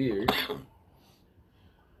lineman of the year.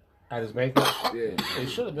 At his makeup. Yeah. He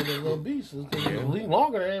should have been a little beast. He was in the league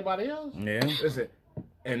longer than everybody else. Yeah. Listen,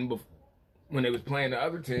 and when they was playing the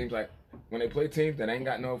other teams, like, when they play teams that ain't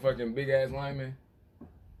got no fucking big-ass lineman,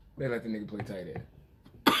 they let the nigga play tight end.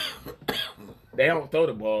 They don't throw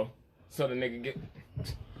the ball, so the nigga get...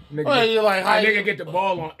 Well, you're like, how nigga you- get the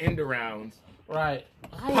ball on end arounds. Right.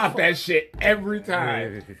 Pop that shit every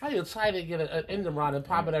time. How you tight and get an end around and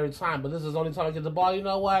pop it every time, but this is the only time I get the ball. You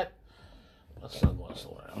know what? My son going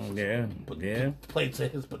somewhere else. Yeah. Yeah. Play to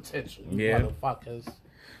his potential. You Yeah. motherfuckers.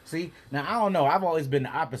 See, now I don't know. I've always been the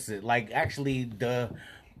opposite. Like, actually, the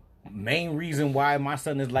main reason why my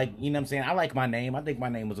son is like, you know what I'm saying? I like my name. I think my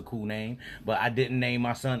name was a cool name, but I didn't name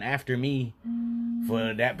my son after me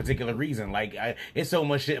for that particular reason. Like, it's so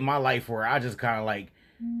much shit in my life where I just kind of like,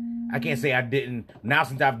 I can't say I didn't. Now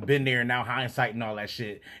since I've been there, now hindsight and all that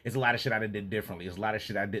shit, it's a lot of shit I did differently. It's a lot of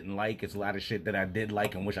shit I didn't like. It's a lot of shit that I did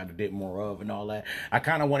like and wish I did more of and all that. I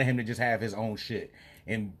kind of wanted him to just have his own shit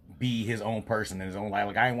and be his own person in his own life.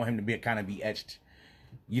 Like, I didn't want him to be etched,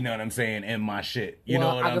 you know what I'm saying, in my shit. You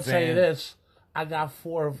know what I I'm can saying? tell you this. I got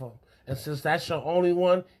 4 of them. And since that's your only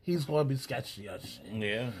one, he's going to be sketchy as shit.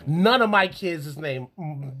 Yeah. None of my kids is named.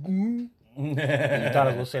 You thought I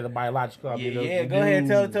was going to say the biological. I mean, Yeah, go ahead,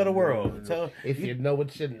 tell the world. If you know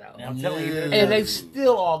what you know. I'm telling you. And they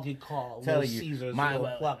still all get called Telling little you, Caesars, my-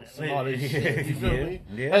 little Clucks, and all this shit. You feel Yeah, me?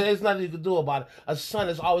 yeah. And there's nothing you can do about it. A son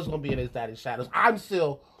is always going to be in his daddy's shadows. I'm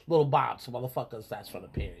still little Bob, so motherfuckers, that's from the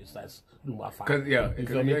periods. That's New My Father. Cause yeah, You because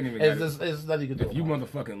feel you me? ain't even It's, got just, it's nothing you can do. If you about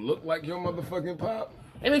it. motherfucking look like your motherfucking pop,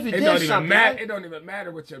 And if you it did don't even something, matter. right? It don't even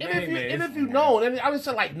matter what your And if, name you, is. and if you know, and I would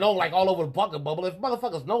say like all over the bucket bubble. If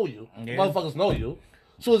motherfuckers know you, Yeah. motherfuckers know you.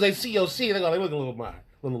 As soon as they see your C, they go, look at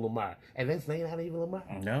little Lamar, and that's name not even Lamar.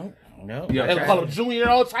 No. Yeah, They call him Junior,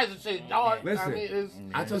 all types of shit. Dog. Listen, I mean, it's,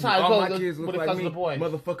 I told it's you, how it all my goes kids look when it like comes me. to the boys.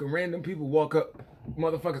 Motherfucking random people walk up.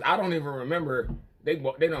 Motherfuckers, I don't even remember. They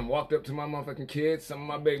done walked up to my motherfucking kids. Some of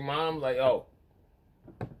my big mom, like, oh,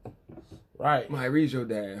 Right, my read your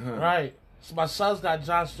dad, huh? right. So my son's got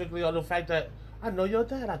John strictly on the fact that I know your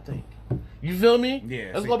dad. I think You feel me? Yeah,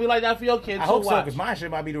 It's see. gonna be like that for your kids. I hope so, watch. because my shit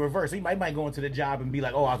might be the reverse. He might go into the job and be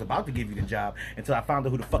like, "Oh, I was about to give you the job until I found out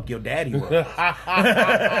who the fuck your daddy was."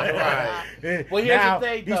 Right. Well, here's Now, the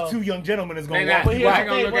thing, though. these two young gentlemen is They gonna walk not, you they out.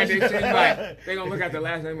 gonna look at But this shit like they gonna look at the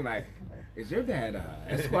last name and be like, is your dad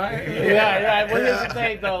Esquire? Yeah, right. Well, here's the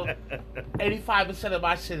thing, though. 85% of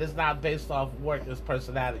my shit is not based off work. It's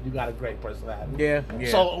personality. You got a great personality. Yeah.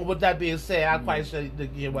 So, with that being said, I'm quite sure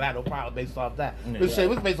you would have no problem based off that. But shit, it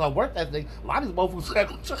was based off work ethic. A lot of these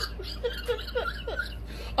motherfuckers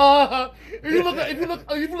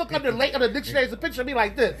if you look under late on the dictionary, it's a picture of me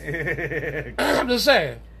like this. I'm just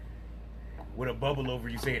saying. With a bubble over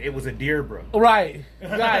you saying it was a deer, bro. Right.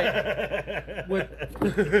 With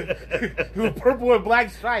purple and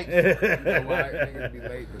black stripes. You know why niggas be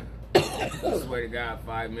late? I swear to God,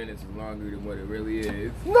 5 minutes is longer than what it really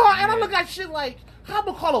is. No, and I look at shit like, how I'm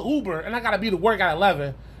gonna call an Uber and I gotta be to work at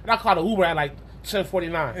 11, and I call an Uber at like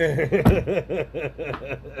 10:49.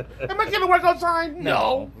 Am I getting to work on time?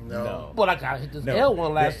 No. But I gotta hit this L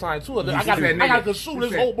one last time too. I gotta consume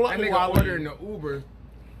this whole block That while nigga I'm ordering the Uber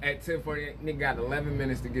at 10:48. Nigga got 11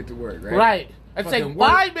 minutes to get to work, right? Right. It takes Fucking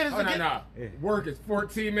 5 minutes Oh, to get. no. Work is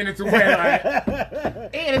 14 minutes away, right?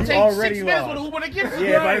 And it takes Already 6 minutes lost. for the Uber to get to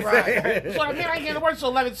Yeah, right. right. So I mean, I ain't getting to work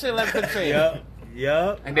till 11:10, 11:15.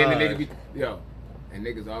 Yup. And then the nigga be, and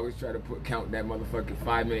niggas always try to count that motherfucking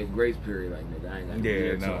 5 minute grace period. Like, nigga, I ain't got to be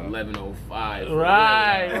here till 11:05.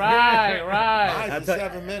 Right. Mine's I'll is tell-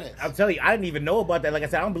 7 minutes. I'm telling you, I didn't even know about that. Like I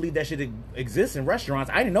said, I don't believe that shit exists in restaurants.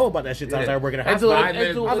 I didn't know about that shit until I started working at a And do hospital. it- 5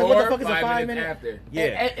 minutes I was before, like, what the fuck is a 5 5 minutes minute? after.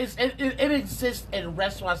 Yeah. It exists in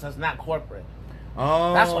restaurants that's not corporate.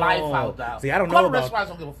 Oh, That's what I found out. See, I don't know Corporate about. restaurants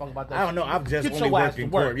don't give a fuck about that. I don't know. shit. I've just Get only your ass worked to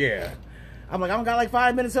in work. corp. Yeah. I'm like, I don't got like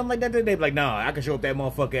 5 minutes, something like that. They be like, nah, I can show up that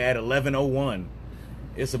motherfucker at 11:01.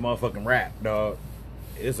 It's a motherfucking rap, dog.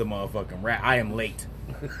 It's a motherfucking rap. I am late.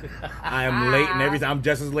 I am late, and every time I'm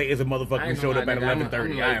just as late as a motherfucker I who ain't showed gonna up lie, at nigga, I'm 11:30.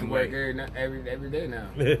 late I to am work late. every day now.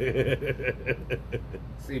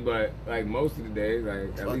 See, but like most of the days, like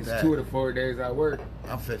at Fuck least that. 2 of the 4 days I work,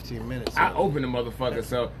 I'm 15 minutes. I in. open the motherfucker.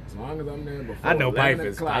 So as long as I'm there before I know 11 Pipe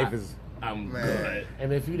is. o'clock, Pipe is. I'm Man. good.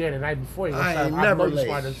 And if you there the night before, you I ain't I never know you late.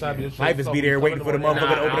 smart to stop your shit. Life is So be there we waiting for the coming motherfucker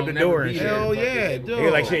to I'll open up the never door be and there. shit. Hell yeah, Fucking- dude.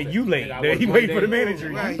 You're like, shit, you late. Nigga, I work He one waiting day. for the manager.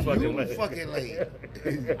 Right, You fucking you late. fucking late.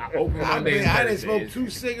 I open I one day. mean, I done Thursdays. smoked 2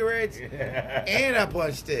 cigarettes and I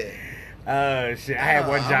punched it. Shit. I had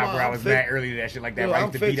one job where I I'm was fif- mad early to that shit like that. Dude, where I I'm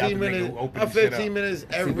used to beat out the 15 nigga minutes. who opened I'm the shit 15 up. minutes See,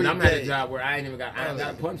 every but I'm at a day. job where I ain't got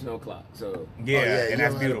to punch no clock. So Yeah, Oh, and you that's haven't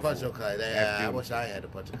had to beautiful. punch your clock. That's Yeah, I beautiful. wish I had to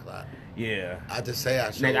punch a clock. Yeah. I just say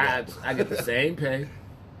I showed nigga, up. I get the same pay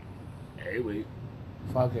every week.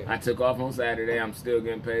 Fuck it. I took off on Saturday. I'm still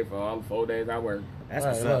getting paid for all the 4 days I work. That's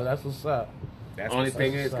Right, what's look, up. that's what's up. That's Only what's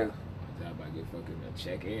thing up. is, what's cause up. my job I get fucking a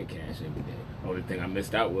check and cash every day. Only thing I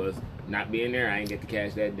missed out was not being there. I ain't get the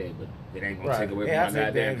cash that day, but it ain't gonna Right. take away Yeah, from my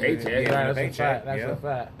that's it, goddamn yeah, paycheck. yeah. Right, that's a paycheck, fact. That's yeah. a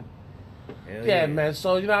fact. Hell Yeah, man.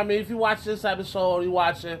 So you know what I mean. If you watch this episode, you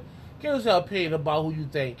watch it. Give us your opinion about who you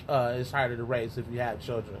think is harder to raise if you have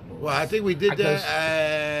children. Well, I think we did I guess-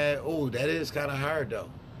 that. That is kind of hard though.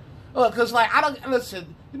 Because like I don't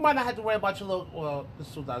listen. You might not have to worry about your little. Well,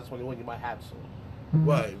 it's 2021. You might have to.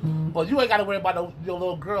 What? But you ain't got to worry about your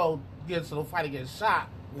little girl getting to the fight and getting shot.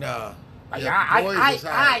 Nah. Like Yeah, boys is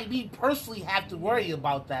hard. me personally have to worry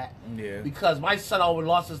about that. Yeah. Because my son already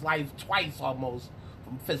lost his life twice almost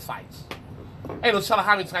from fist fights. Ain't no telling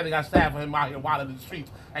how many times they got stabbed for him out here wild in the streets.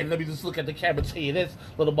 And let me just look at the camera and tell you this,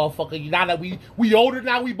 little motherfucker. Now that we older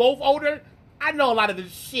now, we both older. I know a lot of the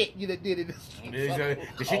shit you done did in the streets.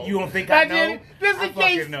 The shit you don't think I know? Just I in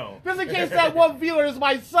case, fucking know. just in case that one viewer is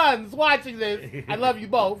my son's watching this. I love you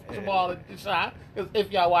both, Jamal and Shah.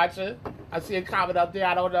 If y'all watching, I see a comment up there.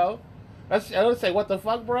 I don't know. I don't say what the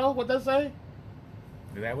fuck, bro. What that say?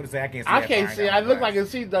 Is that what it say? I can't see I that can't far. see. got I my look like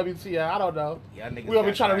glasses. it's CWT. I don't know. Y'all niggas We over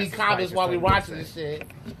got trying to read glasses, comments like while we it's something watching to this say. shit.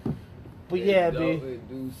 But yeah, B. It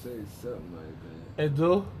do say something like that. It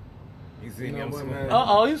do. You see You me? know I'm what, smoking.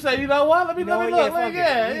 man? You said, you know what? Let me You know look. what? Yeah, Look, fuck it.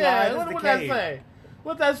 yeah, You yeah. lied. What It's what the that cave. say?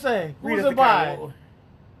 What that say? Read Who's us it the by? cave. Oh,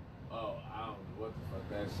 I don't know what the fuck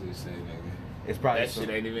that shit say, nigga. It's probably That shit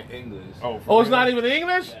ain't even English. Oh, for Oh, it's real? not even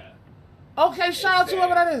English? Yeah. Okay, shout out to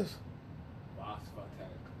whoever that is. Boss fuck that.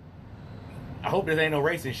 I hope there ain't no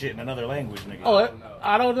racist shit in another language, nigga. Oh, don't know.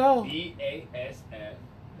 I don't know. BASF.tech.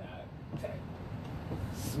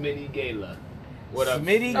 Smitty Gala. What up?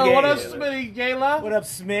 Smitty Oh, what up, Gala. Smitty Gala? What up,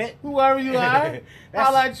 Smith? Whoever you are. That's-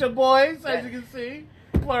 Holla at your boys, as you can see.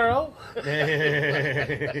 Plural.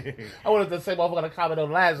 I wanted to say motherfucker to comment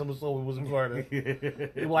on last episode we was recording. He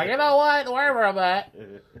was like, you know what? Wherever I'm at,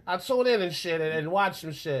 I tune in and shit and watch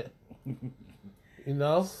some shit. You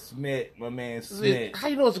know? Smith, my man Smith. How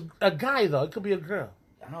you know it's a guy, though? It could be a girl.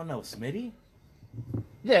 I don't know, Smitty?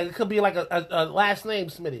 Yeah, it could be like a last name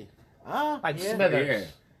Smitty. Like yeah. Smithers.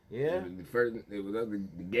 Yeah. It was the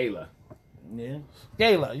Gala. Yeah.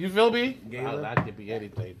 Gala, you feel me? Gala. That could be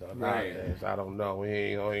anything, though. Right. Nowadays, I don't know.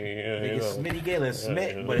 Nigga, Smitty Gala is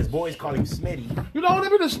Smith, but his boys call him Smitty. You know,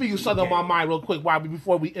 let me just speak something on my mind real quick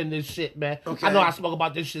before we end this shit, man. Okay. I know I spoke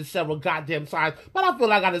about this shit several goddamn times, but I feel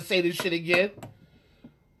like I gotta say this shit again.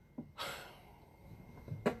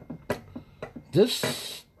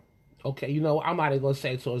 Okay, you know, I'm not even gonna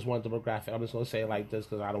say it towards one demographic. I'm just gonna say it like this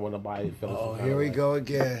because I don't want nobody feeling. Oh, here we go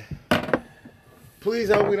again. Please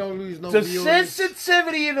hope we don't lose no The viewers.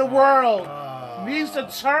 sensitivity in the world needs to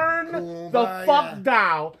turn the Kumbaya. fuck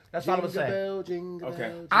down. That's all I'm gonna Jingle say. bell, jingle Okay.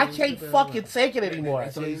 bell, I jingle can't bell. fucking take it anymore.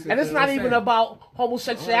 That's all you said And it's the not other even day. about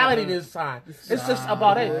homosexuality this time. It's just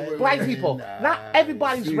about it. Black people. Not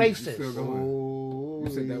everybody's See, racist. still going. Oh, You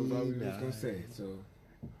said that was all we was gonna say. So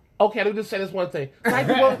Okay, let me just say this one thing. Black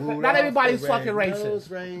people, not everybody's fucking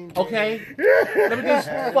racist. Okay? Let me just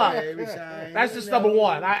fuck. That's just number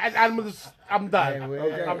one. I'm done.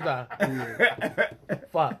 Okay. I'm done.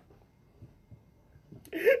 Fuck.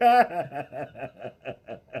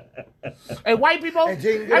 And white people,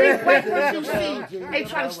 every black person you see ain't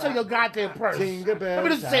trying to steal your goddamn purse. Let me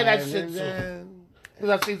just say that shit too. Because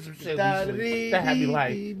I've seen some shit recently that had me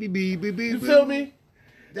like, you feel me?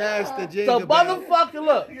 That's the The jingle bell. motherfucker,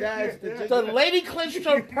 look. That's the jingle The lady clenched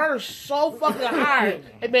her purse so fucking hard,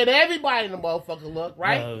 it made everybody in the motherfucker look,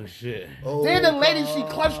 right? Oh, shit. Then the lady she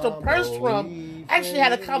clutched the purse from actually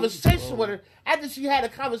had a conversation with her. After she had a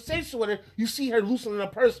conversation with her, you see her loosening the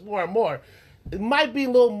purse more and more. It might be a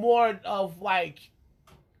little more of like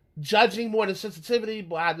judging more than sensitivity,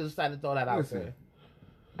 but I just decided to throw that out there.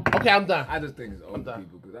 Okay, I'm done. I just think it's old done.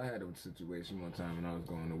 people because I had a situation one time when I was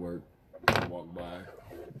going to work. I walked by.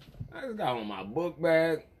 I just got on my book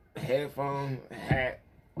bag, headphone, hat.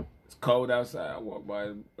 It's cold outside. I walked by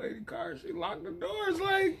the lady car. She locked the doors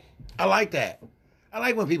like. I like that. I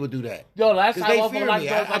like when people do that. Yo, that's Because how they fear me.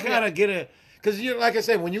 I kind of get a... Because, like I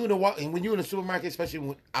said, when you in the supermarket,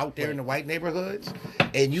 especially out there in the white neighborhoods,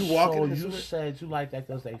 and you walk So in the you supermarket... said you like that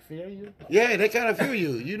because they fear you? Yeah, they kind of fear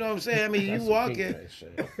you. You know what I'm saying? I mean, you walking... You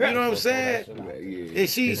know what I'm saying? Yeah. And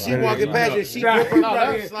she walking past you, she grip her No,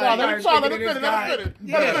 breasts let me like... talk. Let me finish.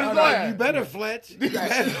 Yeah, Go ahead. you better fletch. You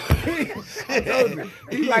better...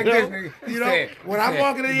 He like this nigga. He You know, said- when he I'm said,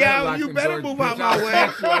 walking in "You the better aisle, lock you them better doors, move bitch. out my I'll way."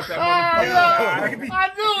 smack you out that I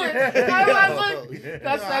motherfucker. knew it.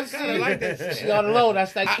 That's that I kinda like that shit. shit. She on the low.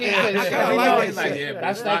 That's that I kid kinda shit. like that Like, shit. yeah,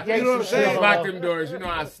 That's bitch, that lock- gangster You know what I'm shit. saying? on Lock the them low. doors. You know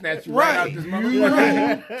I snatch you right out Right. this You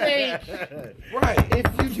motherfucker. think Right. if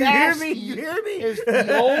you hear me? You hear me? It's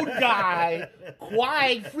the old guy,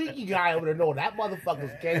 quiet, freaky guy over there. No, that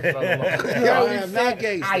motherfucker's gangster. on the low. You Yo, know, I'm not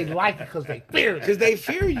gangster. I like it because they fear Because it. they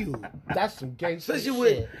fear you. That's some gangster Especially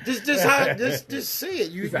shit. with just see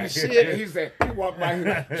it. You He see it. He said, he walked by, he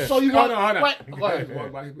like, So you hold want on, hold on. what? He Go ahead.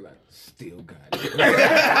 walked by, he be like, still got it.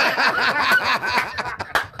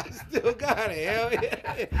 Still got it. Hell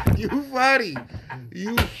yeah. You funny.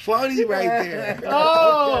 You funny right there.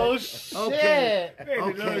 Oh shit! Okay.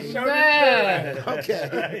 Man,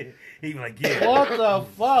 Okay. He be like, yeah. what the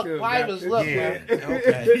fuck? Still Life got is it. look, Yeah. man.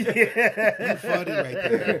 Okay. You funny right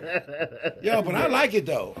there. Yo, but I like it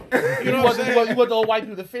though. You know what I'm saying? You want the old white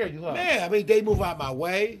people to fear you, huh? Man, I mean, they move out my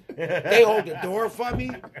way. They hold the door for me.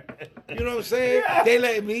 You know what I'm saying? They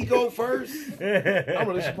let me go first. I'm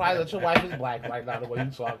really surprised that your wife is black right now. The way you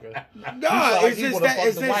talking. No, it's just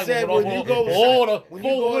that when you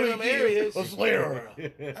go to them areas,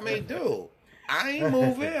 I mean, dude, I ain't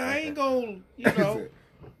moving. I ain't gonna, you know.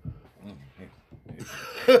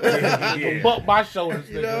 Bump my shoulders,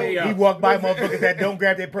 You know? nigga. He walk by motherfuckers that don't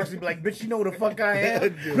grab their purse and be like, bitch, you know who the fuck I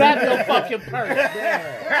am? Grab your fucking purse.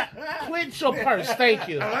 Clench your purse. Thank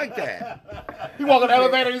you. I like that. You walk on the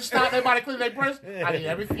elevator and stop. Everybody clean their purse. I need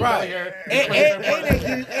every female Right. here.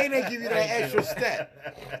 And they give you that extra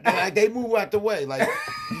step. And like they move out the way. Like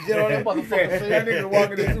you get on that motherfucker. See that nigga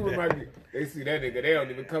walking in the supermarket. They see that nigga. They don't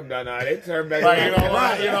even come down now. They turn back. Like, you know what?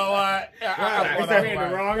 Right. You know what? Right. I'm They in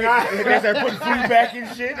the wrong eye. They start putting food back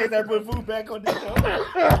and shit. They start putting food back on the show.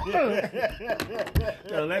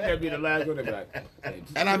 Yo, let that be the last one. They be like, hey,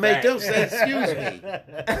 And I make them say, "Excuse me."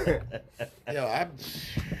 Yo, That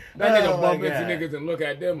nigga Oh, bump my into God. niggas and look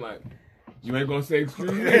at them like, you ain't gonna say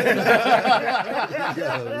excuse me. yo,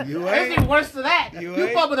 you It's ain't. even worse than that. You You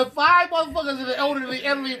ain't. bumping the 5 motherfuckers and the elderly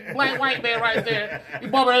black white man right there. You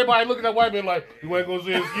bumping everybody looking at white man like, you ain't gonna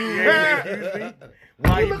say excuse me. Excuse me?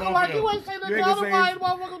 Why You you looking bumping like him? you ain't saying You the ain't other gonna white say-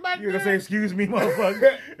 motherfuckers back You gonna say there. excuse me,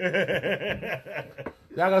 motherfucker?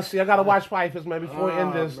 Y'all gotta see. I gotta watch Fighters, man, before we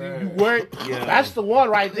end this. Man. You weren't. Yeah. That's the one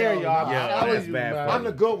right there, y'all. Yeah, I'm telling that's you, bad man. funny. I'm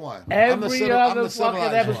the good one. Every I'm other the fucking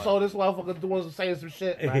civilized episode, one. this motherfucker saying some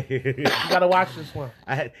shit, man. You gotta watch this one.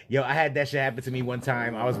 I had that shit happen to me one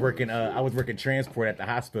time. I was working transport at the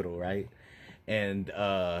hospital, right? And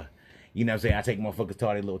you know what I'm saying? I take motherfuckers to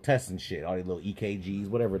all their little tests and shit, all their little EKGs,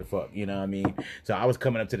 whatever the fuck, you know what I mean? So I was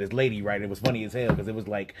coming up to this lady, right? It was funny as hell because it was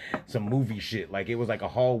like some movie shit. Like it was like a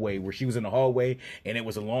hallway where she was in the hallway and it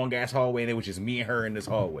was a long ass hallway and it was just me and her in this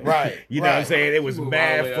hallway. Right. You know what I'm saying? It was Move all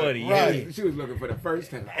mad the way up. funny. Right. She was looking for the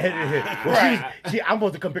first time. Well, I'm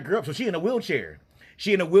supposed to come pick her up, so she in a wheelchair.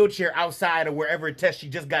 She in a wheelchair outside of wherever test she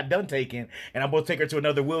just got done taking, and I'm supposed to take her to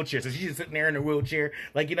another wheelchair. So she's just sitting there in her wheelchair,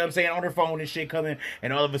 like, you know what I'm saying, on her phone and shit coming,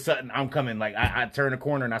 and all of a sudden I'm coming. Like, I turn a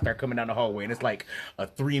corner and I start coming down the hallway, and it's like a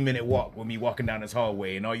 3-minute walk with me walking down this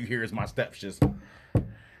hallway, and all you hear is my steps just...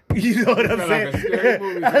 You know what I'm saying? Like a scary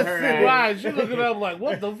movie for her. Right, she looking up like,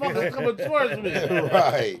 what the fuck is coming towards me?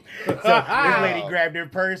 Right. So this lady grabbed her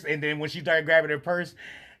purse, and then when she started grabbing her purse,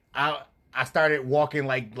 I started walking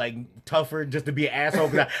like tougher just to be an asshole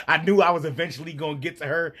because I knew I was eventually gonna get to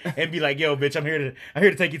her and be like, "Yo, bitch, I'm here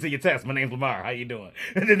to take you to your test. My name's Lamar. How you doing?"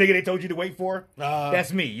 And the nigga they told you to wait for,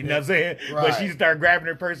 that's me. You know what I'm saying? Right. But she started grabbing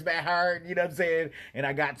her purse back hard. You know what I'm saying? And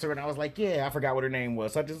I got to her and I was like, "Yeah, I forgot what her name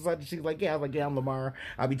was." Such and such. She's like, "Yeah." I was like, "Yeah, I'm Lamar.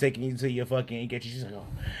 I'll be taking you to your fucking get you." She's like, "Oh,"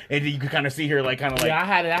 and then you could kind of see her like kind of like Yeah, I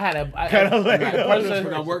had kind of like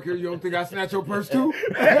When I work here, you don't think I snatch your purse too?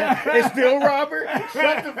 it's still Robert.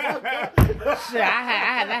 Shut the fuck up. Shit, I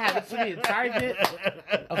had that happen to me at Target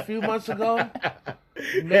a few months ago.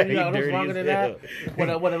 Maybe Yeah, it was dirty longer as than hell.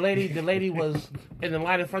 that. When the lady was in the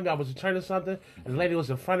line in front of me, I was returning something, and the lady was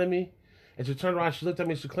in front of me, and she turned around, she looked at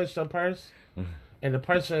me, she clenched her purse, and the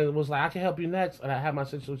person was like, "I can help you next," and I had my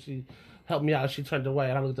sister, she helped me out, she turned away,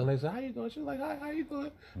 and I looked at the lady and said, "How you doing?" She was like, "Hi, how you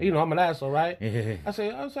doing?" And, you know, I'm an asshole, right? I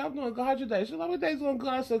said, "I'm doing good, how's your day?" She was like, "My day's going good."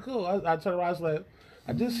 I said, "Cool." I turned around, I was like,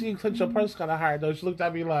 "I did see you clench your purse kind of hard, though." She looked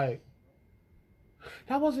at me like,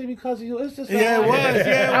 "That wasn't because of you. It's just Yeah, it was.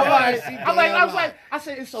 Yeah, it was. I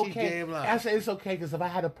said it's okay. damn lied. I said it's okay because if I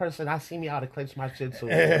had a person, I see me out to clench my shit too."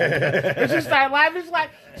 And she started laughing.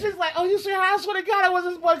 She's like, "Oh, you see how I swear to God, I was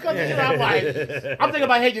this boy coming to you." I'm like, I'm thinking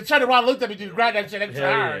about, hey, you turned around, looked at me, you grabbed that shit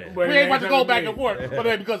extra hard. Yeah. We ain't about to go back and forth, but it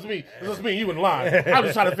ain't because of me. It's just me. You in line. I'm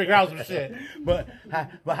just trying to figure out some shit. But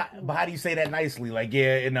how do you say that nicely? Like,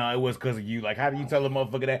 yeah, no, it was because of you. Like, how do you tell a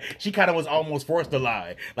motherfucker that? She kind of was almost forced to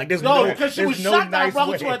lie. Like, there's No, no, because she there's was no shocked that I nice brought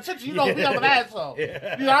her way. to her attention. You know, me, I'm an asshole.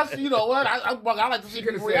 Yeah. You know what? I like to see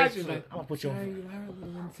Could people's have said, she's reactions. like, I'm gonna put you on.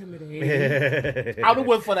 intimidated. I would have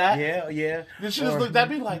went for that. Yeah. Then she just looked at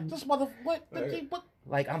me like, "This mother, what?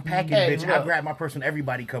 Like, I'm packing, Hey, bitch. look. I grab my purse when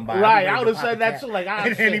everybody come by. Right, I I would have said that too. Like,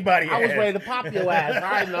 anybody. I was ass. ready to pop your ass.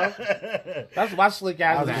 I know. That's my slick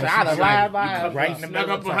ass. I was I'd like, have lied by ass. right in the Snuck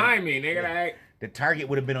middle up of the behind me, nigga. Like, The target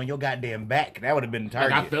would have been on your goddamn back. That would have been the I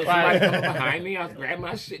target. felt somebody coming behind me. I was grabbing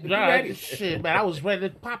my shit to be Right, ready. shit, man, I was ready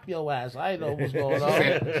to pop your ass. I didn't know what was going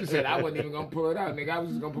on. She said I wasn't even gonna pull it out, nigga. I was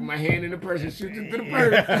just gonna put my hand in the purse and shoot it to the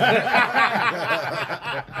purse.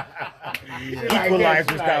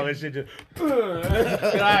 Equalizer style and shit. Just,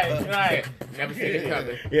 right. Never seen it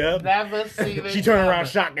coming. yeah. Never seen it. She turned around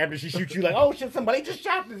shocked after she shoots you like, oh shit, somebody just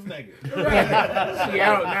shot this nigga. She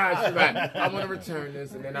out now. She's like, I want to return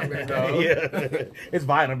this, and then I'm gonna go. Yeah. It's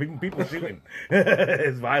violent. People shooting.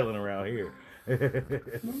 It's violent around here.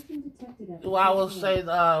 Well, I will say,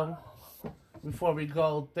 before we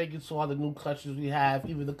go, thank you to all the new countries we have,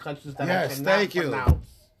 even the countries that I cannot thank you.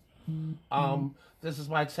 pronounce. This is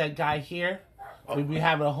my tech guy here. We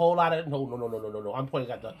have a whole lot of no. I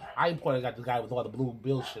ain't pointing at the guy with all the blue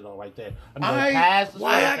Bills shit on right there. I'm going past the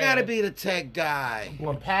Why Bills I gotta fan. be the tech guy? I'm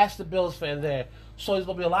going past the Bills fan there. So there's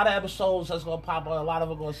gonna be a lot of episodes that's gonna pop up. A lot of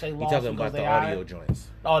them gonna say You lost talking because about they the are. audio joints?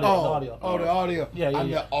 The audio. The audio. Yeah.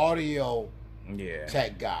 I'm the audio Yeah.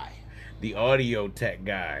 tech guy. The audio tech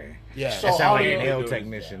guy. Yeah. So That sound like audio- an L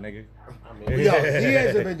technician, nigga. I mean, Yo, he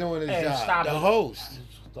hasn't been doing his Hey, job. stop The it. host.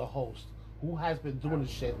 the host who has been doing this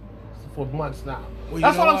shit for months now. Well, you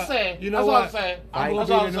That's know what I'm what? saying. You know That's what? what I'm saying. I'm That's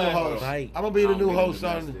gonna what be the new host. Right. I'm gonna be the new host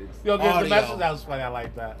on Yo, there's the audio. message that was funny. I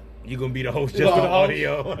like that. You gonna be the host You just for know, the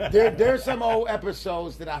audio? There's some old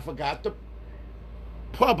episodes that I forgot to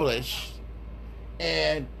publish,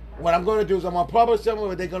 and what I'm gonna do is I'm gonna publish them,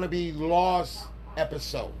 but they're gonna be lost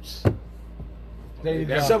episodes. There you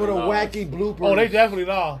go. Some of the wacky bloopers. Oh, they definitely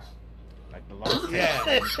lost. Like the lost Yeah.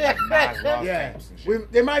 tapes. Like Nas lost Yeah, tapes and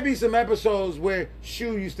shit. there might be some episodes where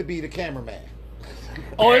Shu used to be the cameraman.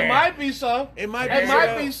 Oh, it might be some. It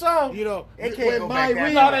might be some. You know, It can't go back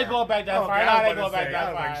that No, far. they going back that Oh, far. God, No, I they was going about back to that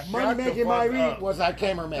say, I far. was like, Money Shut the making fuck my read up. was our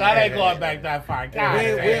cameraman. No, they going back that far. God We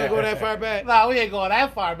damn. ain't go that far back. No, we ain't going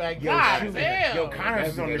that far back. God damn. Yo, Connors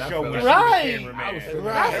was on the That's show good. when Right. she was the cameraman.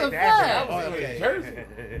 That's a That's fact. Okay.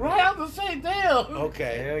 Jersey. Right, I'm just saying, damn.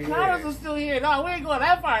 Okay. Hell yeah. Connors is still here. No, we ain't going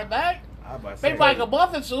that far back. I was about to Maybe say. like a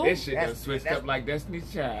month or two. This shit done That's- switched that's- up like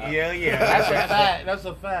Destiny's Child. Yeah, yeah. That's a fact. That's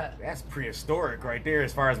a fact. That's prehistoric right there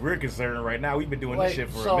as far as we're concerned right now. We've been doing this Wait, shit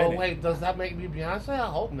for a so minute. wait, does that make me Beyonce? I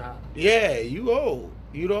hope not. Yeah, you old.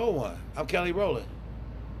 You the old one. I'm Kelly Rowland.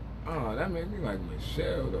 Oh, that made me like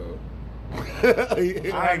Michelle though. I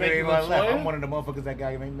ain't make you gonna lie, look I'm one of the motherfuckers that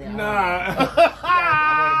got made me. Nah. I'm one of the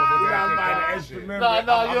motherfuckers You that gotta can't find call the that extra shit. member. No, I'm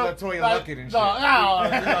Latoya Luckett and shit. No,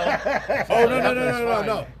 Oh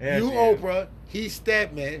no. Yeah, You shit. Oprah, he's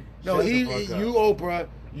Statman. No, Shut he the fuck up. you Oprah,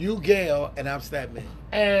 you Gail, and I'm Statman.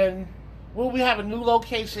 and will we have a new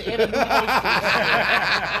location and a new voice?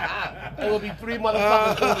 It will be 3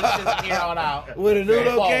 motherfuckers doing this shit from here on out. With a new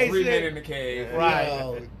Well, location. 3 men in the cave. Right.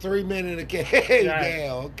 Yo, 3 men in the cave. Right.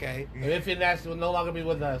 Gail, okay. And if you're nasty, will no longer be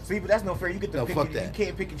with us. See, but that's no fair. You get to No, pick. fuck You that.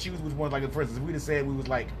 can't pick and choose which ones. Like, for instance, if we'd have said we was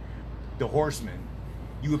like the Horsemen,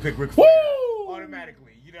 you would pick Ric Flair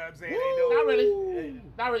automatically. You know what I'm saying? Ain't no- Not really.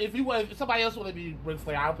 Not really. If somebody else would be Ric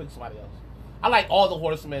Flair, I'll pick somebody else. I like all the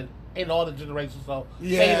horsemen in all the generations. So, say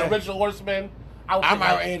Yeah. the original horsemen, I would I'm pick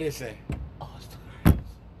Ira like- Anderson. Oh, it's too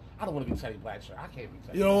I don't want to be Teddy Blanchard. I can't be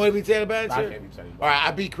Teddy. You don't want to be Taylor I Blanchard? can't be Teddy. All right,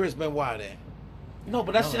 I beat Chris Benoit then. No,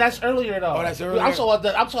 but that's earlier though. Oh, that's earlier? I'm talking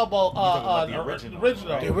about You talking about the the original.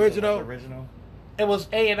 original. The original? The original. It was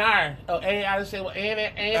A&R. Oh, A&R. I said well,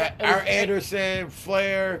 Ira Anderson,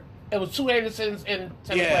 Flair. It was 2 Andersons and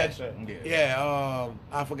Teddy Yeah. Blanchard. Yeah,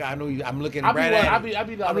 I forgot. I know you. I'm looking I'll be right one- at I'll him.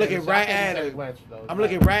 be the I'm other looking Anderson. right I can't at be Teddy him. Blanchard, though. I'm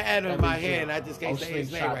looking right at him in my Teddy hand. Blanchard. I just can't say his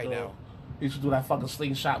name Slingshot, right though. now. He used to do that fucking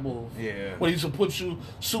slingshot move. Yeah. When he used to put you,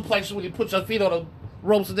 suplex you when you put your feet on the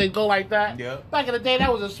ropes and then go like that. Yeah. Back in the day,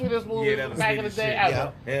 that was the sweetest move Yeah, that was back in the sweet day as shit.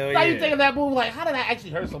 ever. Hell Now you yeah. think of that move like, how did that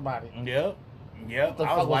actually hurt somebody? Yep. Yep. the I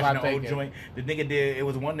fuck was was I watching the old thinking? joint. The nigga did. It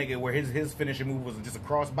was one nigga where his finishing move was just a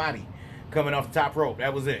cross body coming off the top rope.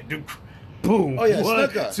 That was it. Dude, boom. Oh, yeah, 1,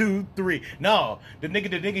 snooker. 2, 3. No, the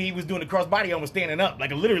nigga he was doing the cross body almost standing up,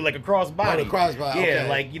 like literally like a cross body. the cross body, Yeah, okay.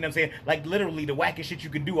 like you know what I'm saying, like literally the wackest shit you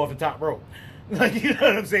can do off the top rope. Like you know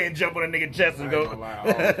what I'm saying, jump on a nigga chest I and ain't go. gonna lie, I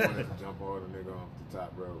always wanted to jump on the nigga off the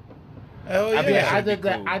top rope. Hell I think yeah. I that'd be did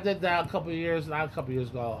that. cool. I did that a couple of years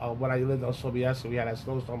ago. When I lived on Sobieski, we had that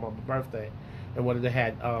snowstorm on my birthday, and when they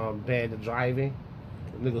had banned the driving,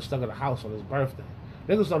 the nigga stuck in the house on his birthday.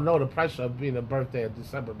 Niggas don't know the pressure of being a birthday in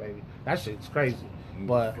December, baby. That shit's crazy.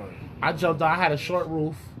 But I jumped out. I had a short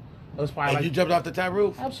roof. It was probably And like you jumped off the top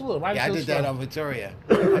roof? absolutely right. Yeah, I into did the that snow. on Victoria.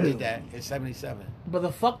 I did that in 77. But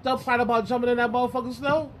the fucked up part about jumping in that motherfucking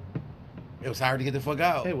snow, It was hard to get the fuck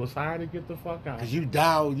out. it was hard to get the fuck out. Because you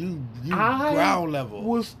down, you I ground level.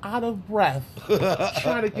 was out of breath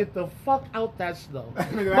trying to get the fuck out that snow.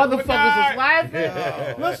 Nigga, Motherfuckers that was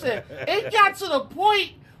laughing. Listen, it got to the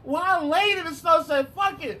point where I laid in the snow and said,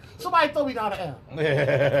 fuck it. Somebody throw me down the L.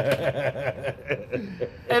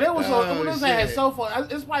 And it was so, Oh, it was had shit. so fun.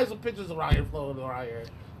 It's probably some pictures around here floating around here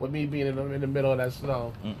with me being in the middle of that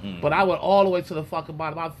snow. But I went all the way to the fucking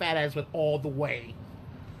bottom. My fat ass went all the way.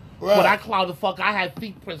 Right. But I climbed the fuck. I had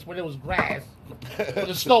feet prints when it was grass. But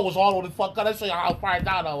the snow was all over the fuck. That's how far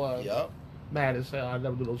down I was. Yup. Mad as hell. I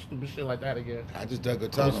never do no stupid shit like that again. I just dug a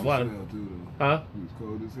It was tunnel. fun. Huh? He was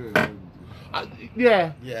cold as hell. wasn't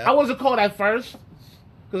Yeah. Yeah. I wasn't cold at first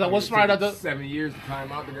because I he? was smart It enough took to. 7 years to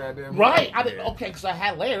climb out the goddamn. Right. mountain. I did okay because I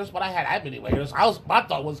had layers, but I had that many layers. My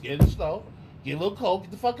thought was get in the snow, get a little cold,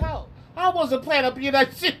 get the fuck out. I wasn't planning on being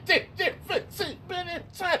that shit 15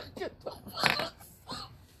 minutes trying to get the fuck.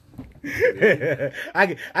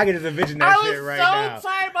 I can just envision that I was shit right so now.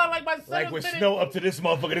 tired by like my 7th Like with minute. snow up to this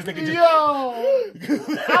motherfucker, this nigga just. Yo,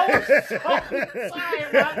 I was so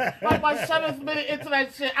tired. Man. Like my 7th minute into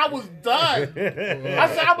that shit, I was done. I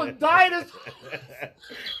said I was dying. As...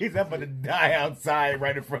 He's up to die outside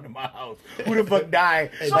right in front of my house. Who the fuck died?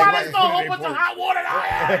 So I just throw a whole bunch of hot water down.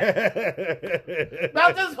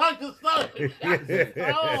 Not this fucking snow.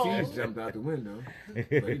 Oh. He just jumped out the window, but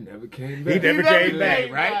he never came back. He never came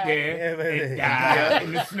back. Right there. And died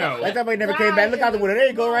in the snow. Like that man never came back. Look out the window. There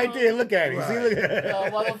you go, right there. Look at him. See, look at Yo,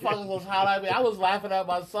 motherfuckers was hot at me. I was laughing at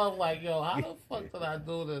myself like, yo, how the fuck did I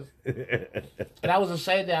do this? And I was the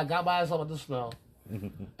same day I got my ass up in the snow.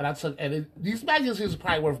 And I took, these magazines are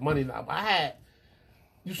probably worth money now, but I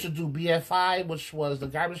used to do BFI, which was the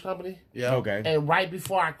garbage company. Yeah. Okay. And right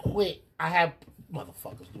before I quit, I had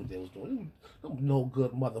motherfuckers do what they was doing. Them no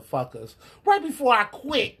good motherfuckers. Right before I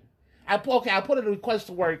quit, I put in a request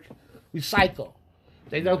to work, recycle.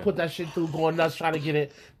 They never put that shit through, going nuts trying to get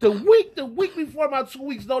it. The week before my 2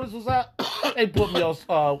 weeks notice was out, they put me on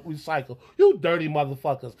recycle. You dirty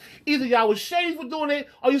motherfuckers. Either y'all was shady for doing it,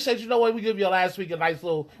 or you said, you know what, we give you last week a nice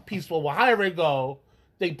little peaceful, well, however it go,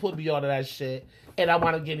 they put me onto that shit. And I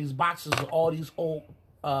want to get these boxes of all these old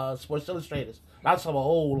Sports Illustrators. Not some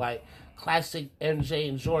old, like, classic MJ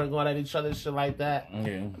and Jordan going at each other and shit like that. Yeah.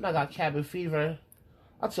 And I got Cabin Fever.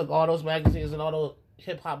 I took all those magazines and all those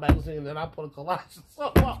hip-hop magazines and I put a collage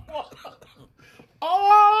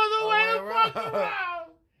all the way fucking around.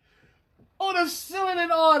 On the ceiling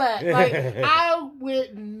and all that. Like, I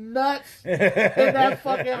went nuts in that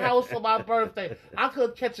fucking house for my birthday. I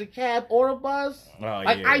couldn't catch a cab or a bus.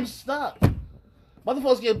 I'm stuck.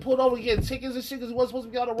 Motherfuckers getting pulled over, getting tickets and shit because we wasn't supposed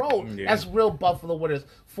to be on the road. Yeah. That's real Buffalo winters.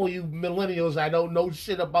 For you millennials, I don't know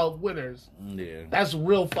shit about winters. Yeah. That's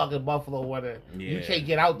real fucking Buffalo winter. Yeah. You can't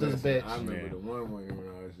get out this bitch. I remember the one when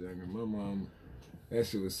I was younger. My mom, that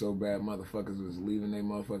shit was so bad. Motherfuckers was leaving their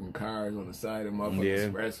motherfucking cars on the side of the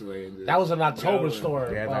motherfucking expressway. And just, that was an October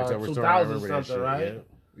store. Yeah, October 2000 something, right?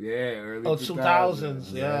 Yeah, early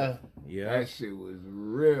 2000s. Yeah. Yeah, that shit was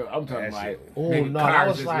real. I'm talking like, oh no, that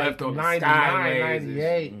was like 99,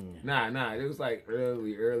 98. Nah, it was like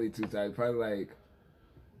early 2000, probably like.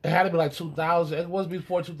 It had to be like 2000. It was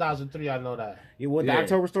before 2003. I know that. Yeah, what the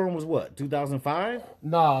October Storm was? What 2005?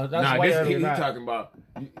 No, that's way earlier. You talking about?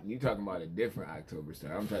 You talking about a different October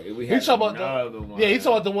Storm? I'm talking. We had another one. Yeah, he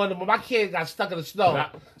talking about the one when my kid got stuck in the snow.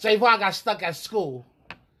 Say, if I got stuck at school,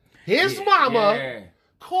 his mama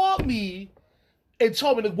called me and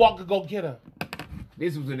told me to walk and go get her.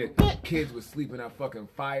 This was when the kids were sleeping at fucking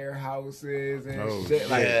firehouses and shit.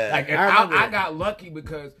 Like I got lucky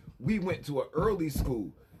because we went to an early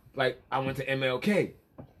school. Like, I went to MLK.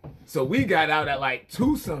 So we got out at like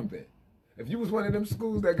 2 something. If you was one of them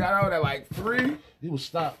schools that got out at like 3, you was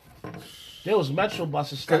stuck. There was metro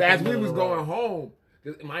buses stuck. Because as we was going home,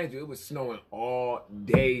 mind you, it was snowing all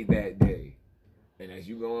day that day. And as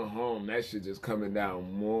you going home, that shit just coming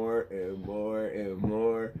down more and more and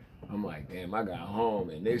more. I'm like, damn, I got home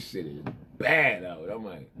and this shit is bad out. I'm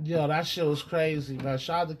like, yo, that shit was crazy, man.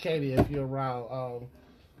 Shout out to Katie if you're around.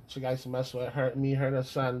 She got to mess with her and her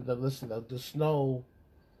son. The snow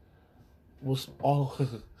was all.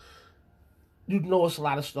 You know it's a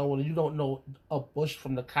lot of snow when you don't know a bush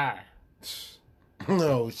from the car.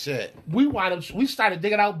 No shit. We started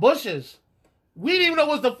digging out bushes. We didn't even know it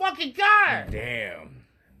was the fucking car. Damn.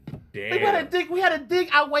 We had to dig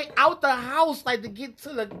our way out the house, like, to get to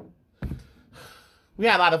the. We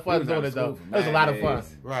had a lot of fun doing it, though. It was a lot of fun.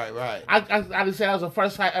 Right. I just say that was the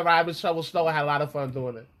first time ever I was shovel snow. I had a lot of fun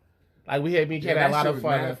doing it. Like, we had me and Ken had a lot of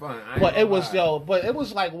fun. But it was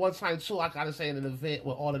like one time too. I gotta say, in an event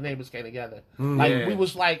where all the neighbors came together. Like we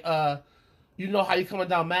was like, you know how you coming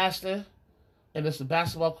down Master, and it's the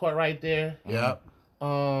basketball court right there. Yep.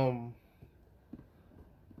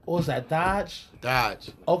 What was that, Dodge? Dodge.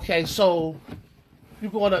 Okay, so you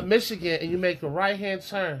going up Michigan and you make a right-hand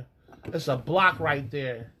turn. It's a block right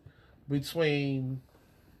there between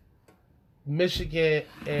Michigan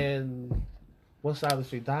and what's the other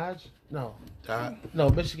street? Dodge? No. Dodge? No,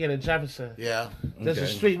 Michigan and Jefferson. Yeah. There's a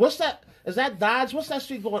street. What's that? Is that Dodge? What's that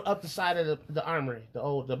street going up the side of the Armory,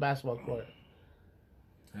 the basketball court?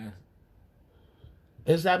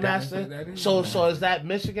 Is that Master? So is that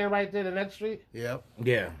Michigan right there, the next street? Yep.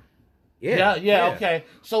 Yeah. Okay.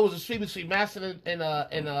 So it was a street between Maston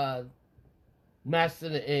and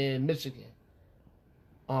Maston and Michigan.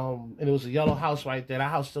 And it was a yellow house right there. That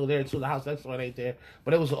house still there too. The house next one ain't there.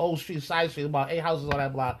 But it was an old street, side street, about 8 houses on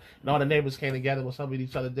that block, and all the neighbors came together with some of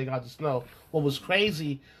each other dig out the snow. What was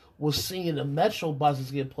crazy was seeing the metro buses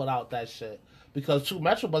get put out that shit. Because 2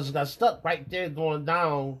 metro buses got stuck right there going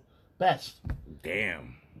down Best.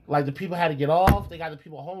 Damn. Like, the people had to get off. They got the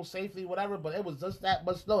people home safely, whatever. But it was just that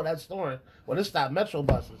much snow, that storm. Well, it's not metro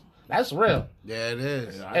buses. That's real. Yeah, it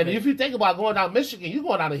is. And if you think about going down Michigan, you're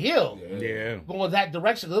going down a hill. Yeah. Going that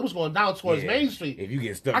direction. It was going down towards Main Street. If you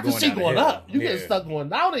get stuck I can see going up. You get stuck going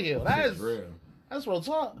down the hill. That's real. That's real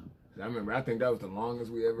talk. I remember, I think that was the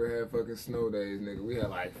longest we ever had fucking snow days, nigga. We had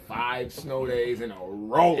like 5 snow days in a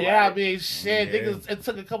row. Yeah, I mean, shit. Niggas, it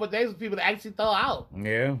took a couple of days for people to actually thaw out.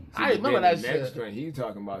 Yeah. I remember that shit. Next one, he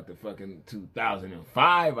talking about the fucking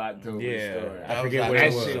 2005 October story. I forget what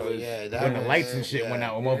it was. When the lights and shit went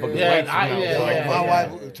out. When motherfuckers lights went out. My wife,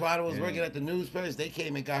 Twyla was working at the newspapers. They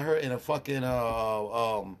came and got her in a fucking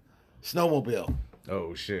snowmobile.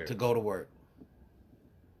 Oh, shit. To go to work.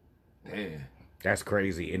 Damn. That's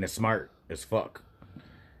crazy. And it's smart as fuck.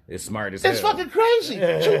 It's smart as It's hell. fucking crazy. You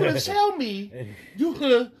gonna tell me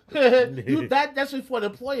that's before the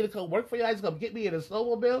employee to come work for you guys, come get me in a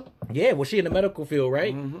snowmobile? Yeah, well, she in the medical field,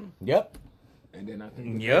 right? Yep. And then I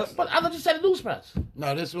think Yep. But I thought you said the news press.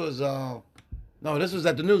 No, this was this was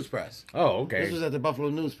at the News Press. Oh, okay. This was at the Buffalo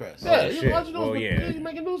News Press. Yeah, shit. watch the news, Oh, yeah. you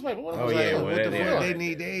making newspaper. What Oh, was yeah, that? well, What the yeah. fuck they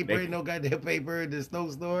need? They ain't bring no goddamn paper in the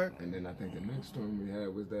snowstorm. And then I think the next storm we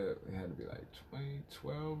had was that it had to be like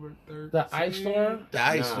 2012 or 13. The ice storm? The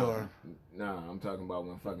ice Nah. storm. Nah, I'm talking about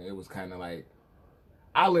when fucking it was kind of like.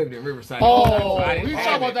 I lived in Riverside. Oh, so I didn't you have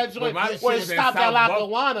talking about it. that joint But my where shit it was in stopped at South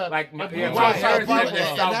Lackawanna? Like my, and yeah, Blue my Ridge, parents South lived in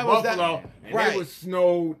Buffalo. South that was that- Buffalo, and right. it was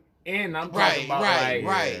snowed in. I'm talking about Right.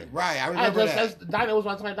 like, I remember that. Dino was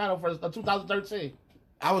my time Dino for 2013.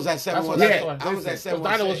 I was at That's what 716. that's I was at Listen,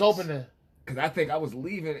 716. Dino was open then. Cause I think I was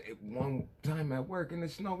leaving at one time at work and the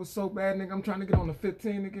snow was so bad, nigga. I'm trying to get on the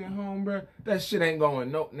 15 to get home, bro. That shit ain't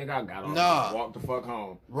going. Nope, nigga. I got on. Nah. Walk the fuck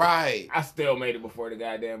home. Right. I still made it before the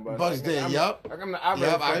goddamn bus. Bus Like, did, I'm- yup. Like I'm,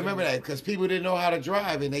 I remember that because people didn't know how to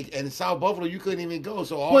drive, and in South Buffalo you couldn't even go,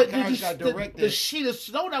 so all But the cars got directed. the sheet of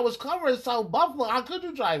snow that was covering South Buffalo, how could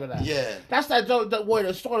you drive in that? Yeah. That's that joke that where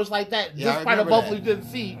the storms like that. Yeah, I This part of remember Buffalo that. you didn't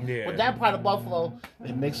see. Yeah. But that part of Buffalo,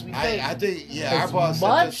 it makes me think. I think our As boss said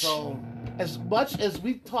much- this, so As much as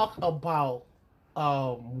we talk about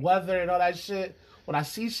weather and all that shit, when I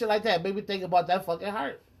see shit like that, it made me think about that fucking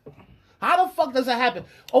heart. How the fuck does that happen?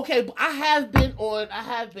 Okay, but I have been on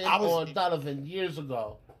on Donovan years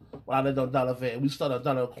ago. When I lived on Donovan, we started on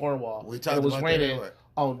Donovan Cornwall. We talked it was about that raining anyway.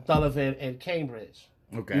 on Donovan and Cambridge.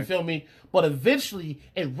 Okay. You feel me? But eventually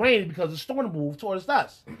it rained because the storm moved towards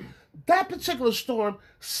us. That particular storm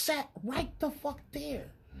sat right the fuck there.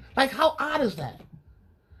 Like, how odd is that?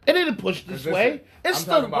 It didn't push this Listen, way. It I'm stood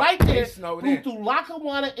talking about right they there, snowed flew in. through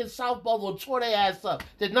Lackawanna and South Buffalo, tore their ass up.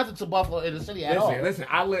 Did nothing to Buffalo in the city at all. Listen.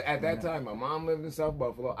 I lived at that time. My mom lived in South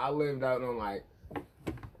Buffalo. I lived out on like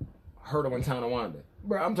Hurdle and Tonawanda.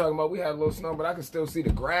 Bro, I'm talking about we had a little snow, but I could still see the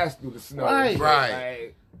grass through the snow. Right.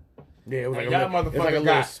 Like, Yeah, it was like, Y'all it was like a motherfuckers little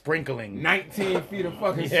got sprinkling. 19 feet of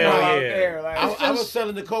fucking snow Hell out yeah. there. Like, I was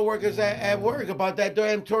telling the coworkers at work about that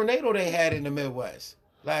damn tornado they had in the Midwest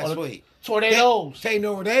last week. Tornadoes.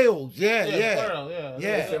 Tornadoes, yeah.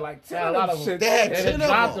 Yeah. shit like Yeah, a lot of them. They had And 10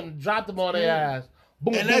 then of them. dropped them on their ass.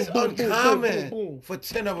 Boom, And boom, that's boom, boom, uncommon boom, boom, boom. for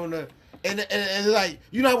 10 of them to. And it's like,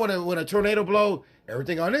 you know, when a tornado blow,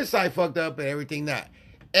 everything on this side fucked up and everything not.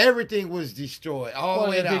 Everything was destroyed all the Well,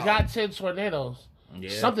 way if they down. got 10 tornadoes,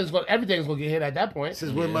 everything's gonna get hit at that point. This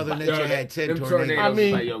is when Mother Nature had 10 them tornadoes. I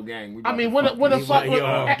mean- like, yo, gang, we I about mean, to when fuck the these fuck? yo,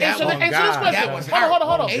 that Answer one this God, question. that was Hold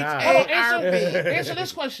on. hard. Answer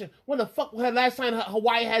this question. When the last time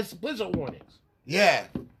Hawaii has blizzard warnings? Yeah,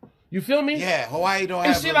 You feel me? yeah. Hawaii don't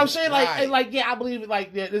And have. see what I'm saying? Like, right. and like, yeah, I believe it.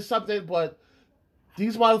 Like, yeah, there's something, but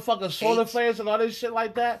these motherfuckers solar flares and all this shit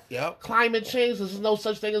like that. Yep. Climate change. There's no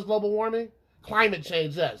such thing as global warming. Climate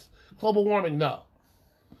change, yes. Global warming, no.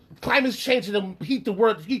 Climate's changing to heat the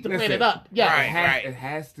planet up. Yeah, It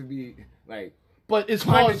has to be like but it's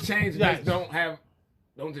climate caused, change. yes. Just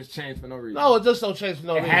don't just change for no reason. No, it just don't change for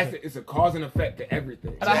no it reason. has to. It's a cause and effect to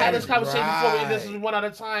everything. And I had this conversation before, and this is Right. one at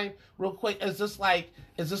a time, real quick. It's just like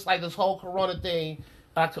this whole Corona thing.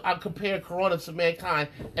 I compare Corona to mankind,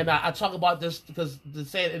 and I talk about this because they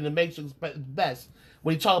say it in the Matrix best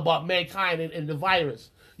when you talk about mankind and the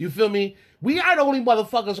virus. You feel me? We are the only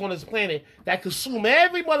motherfuckers on this planet that consume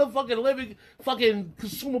every motherfucking living fucking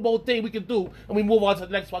consumable thing we can do, and we move on to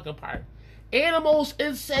the next fucking part. Animals,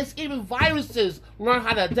 insects, even viruses learn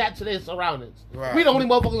how to adapt to their surroundings. Right. We the only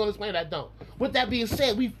motherfuckers on this planet that don't. With that being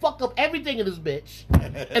said, we fuck up everything in this bitch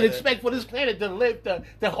and expect for this planet to live,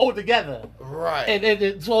 to hold together. Right.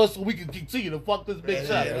 And so we can continue to fuck this bitch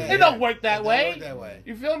up. yeah, It don't work that It don't way. work that way.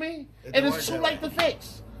 You feel me? It And don't it's work too that late way. to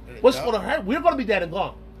fix. What's Yup. gonna hurt? We're gonna be dead and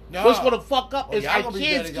gone. No. What's gonna fuck up Well, is y'all our gonna be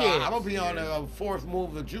kids' dead kids. and gone. I'm gonna be on the fourth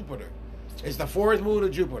move of Jupiter. It's the fourth move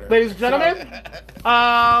of Jupiter. Ladies and gentlemen,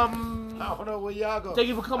 I don't know where y'all go. thank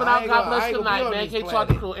you for coming I out. ain't God gonna- I bless. ain't Good gonna be night, on man. this Can't talk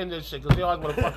planet. to crew in this shit because they always want to fuck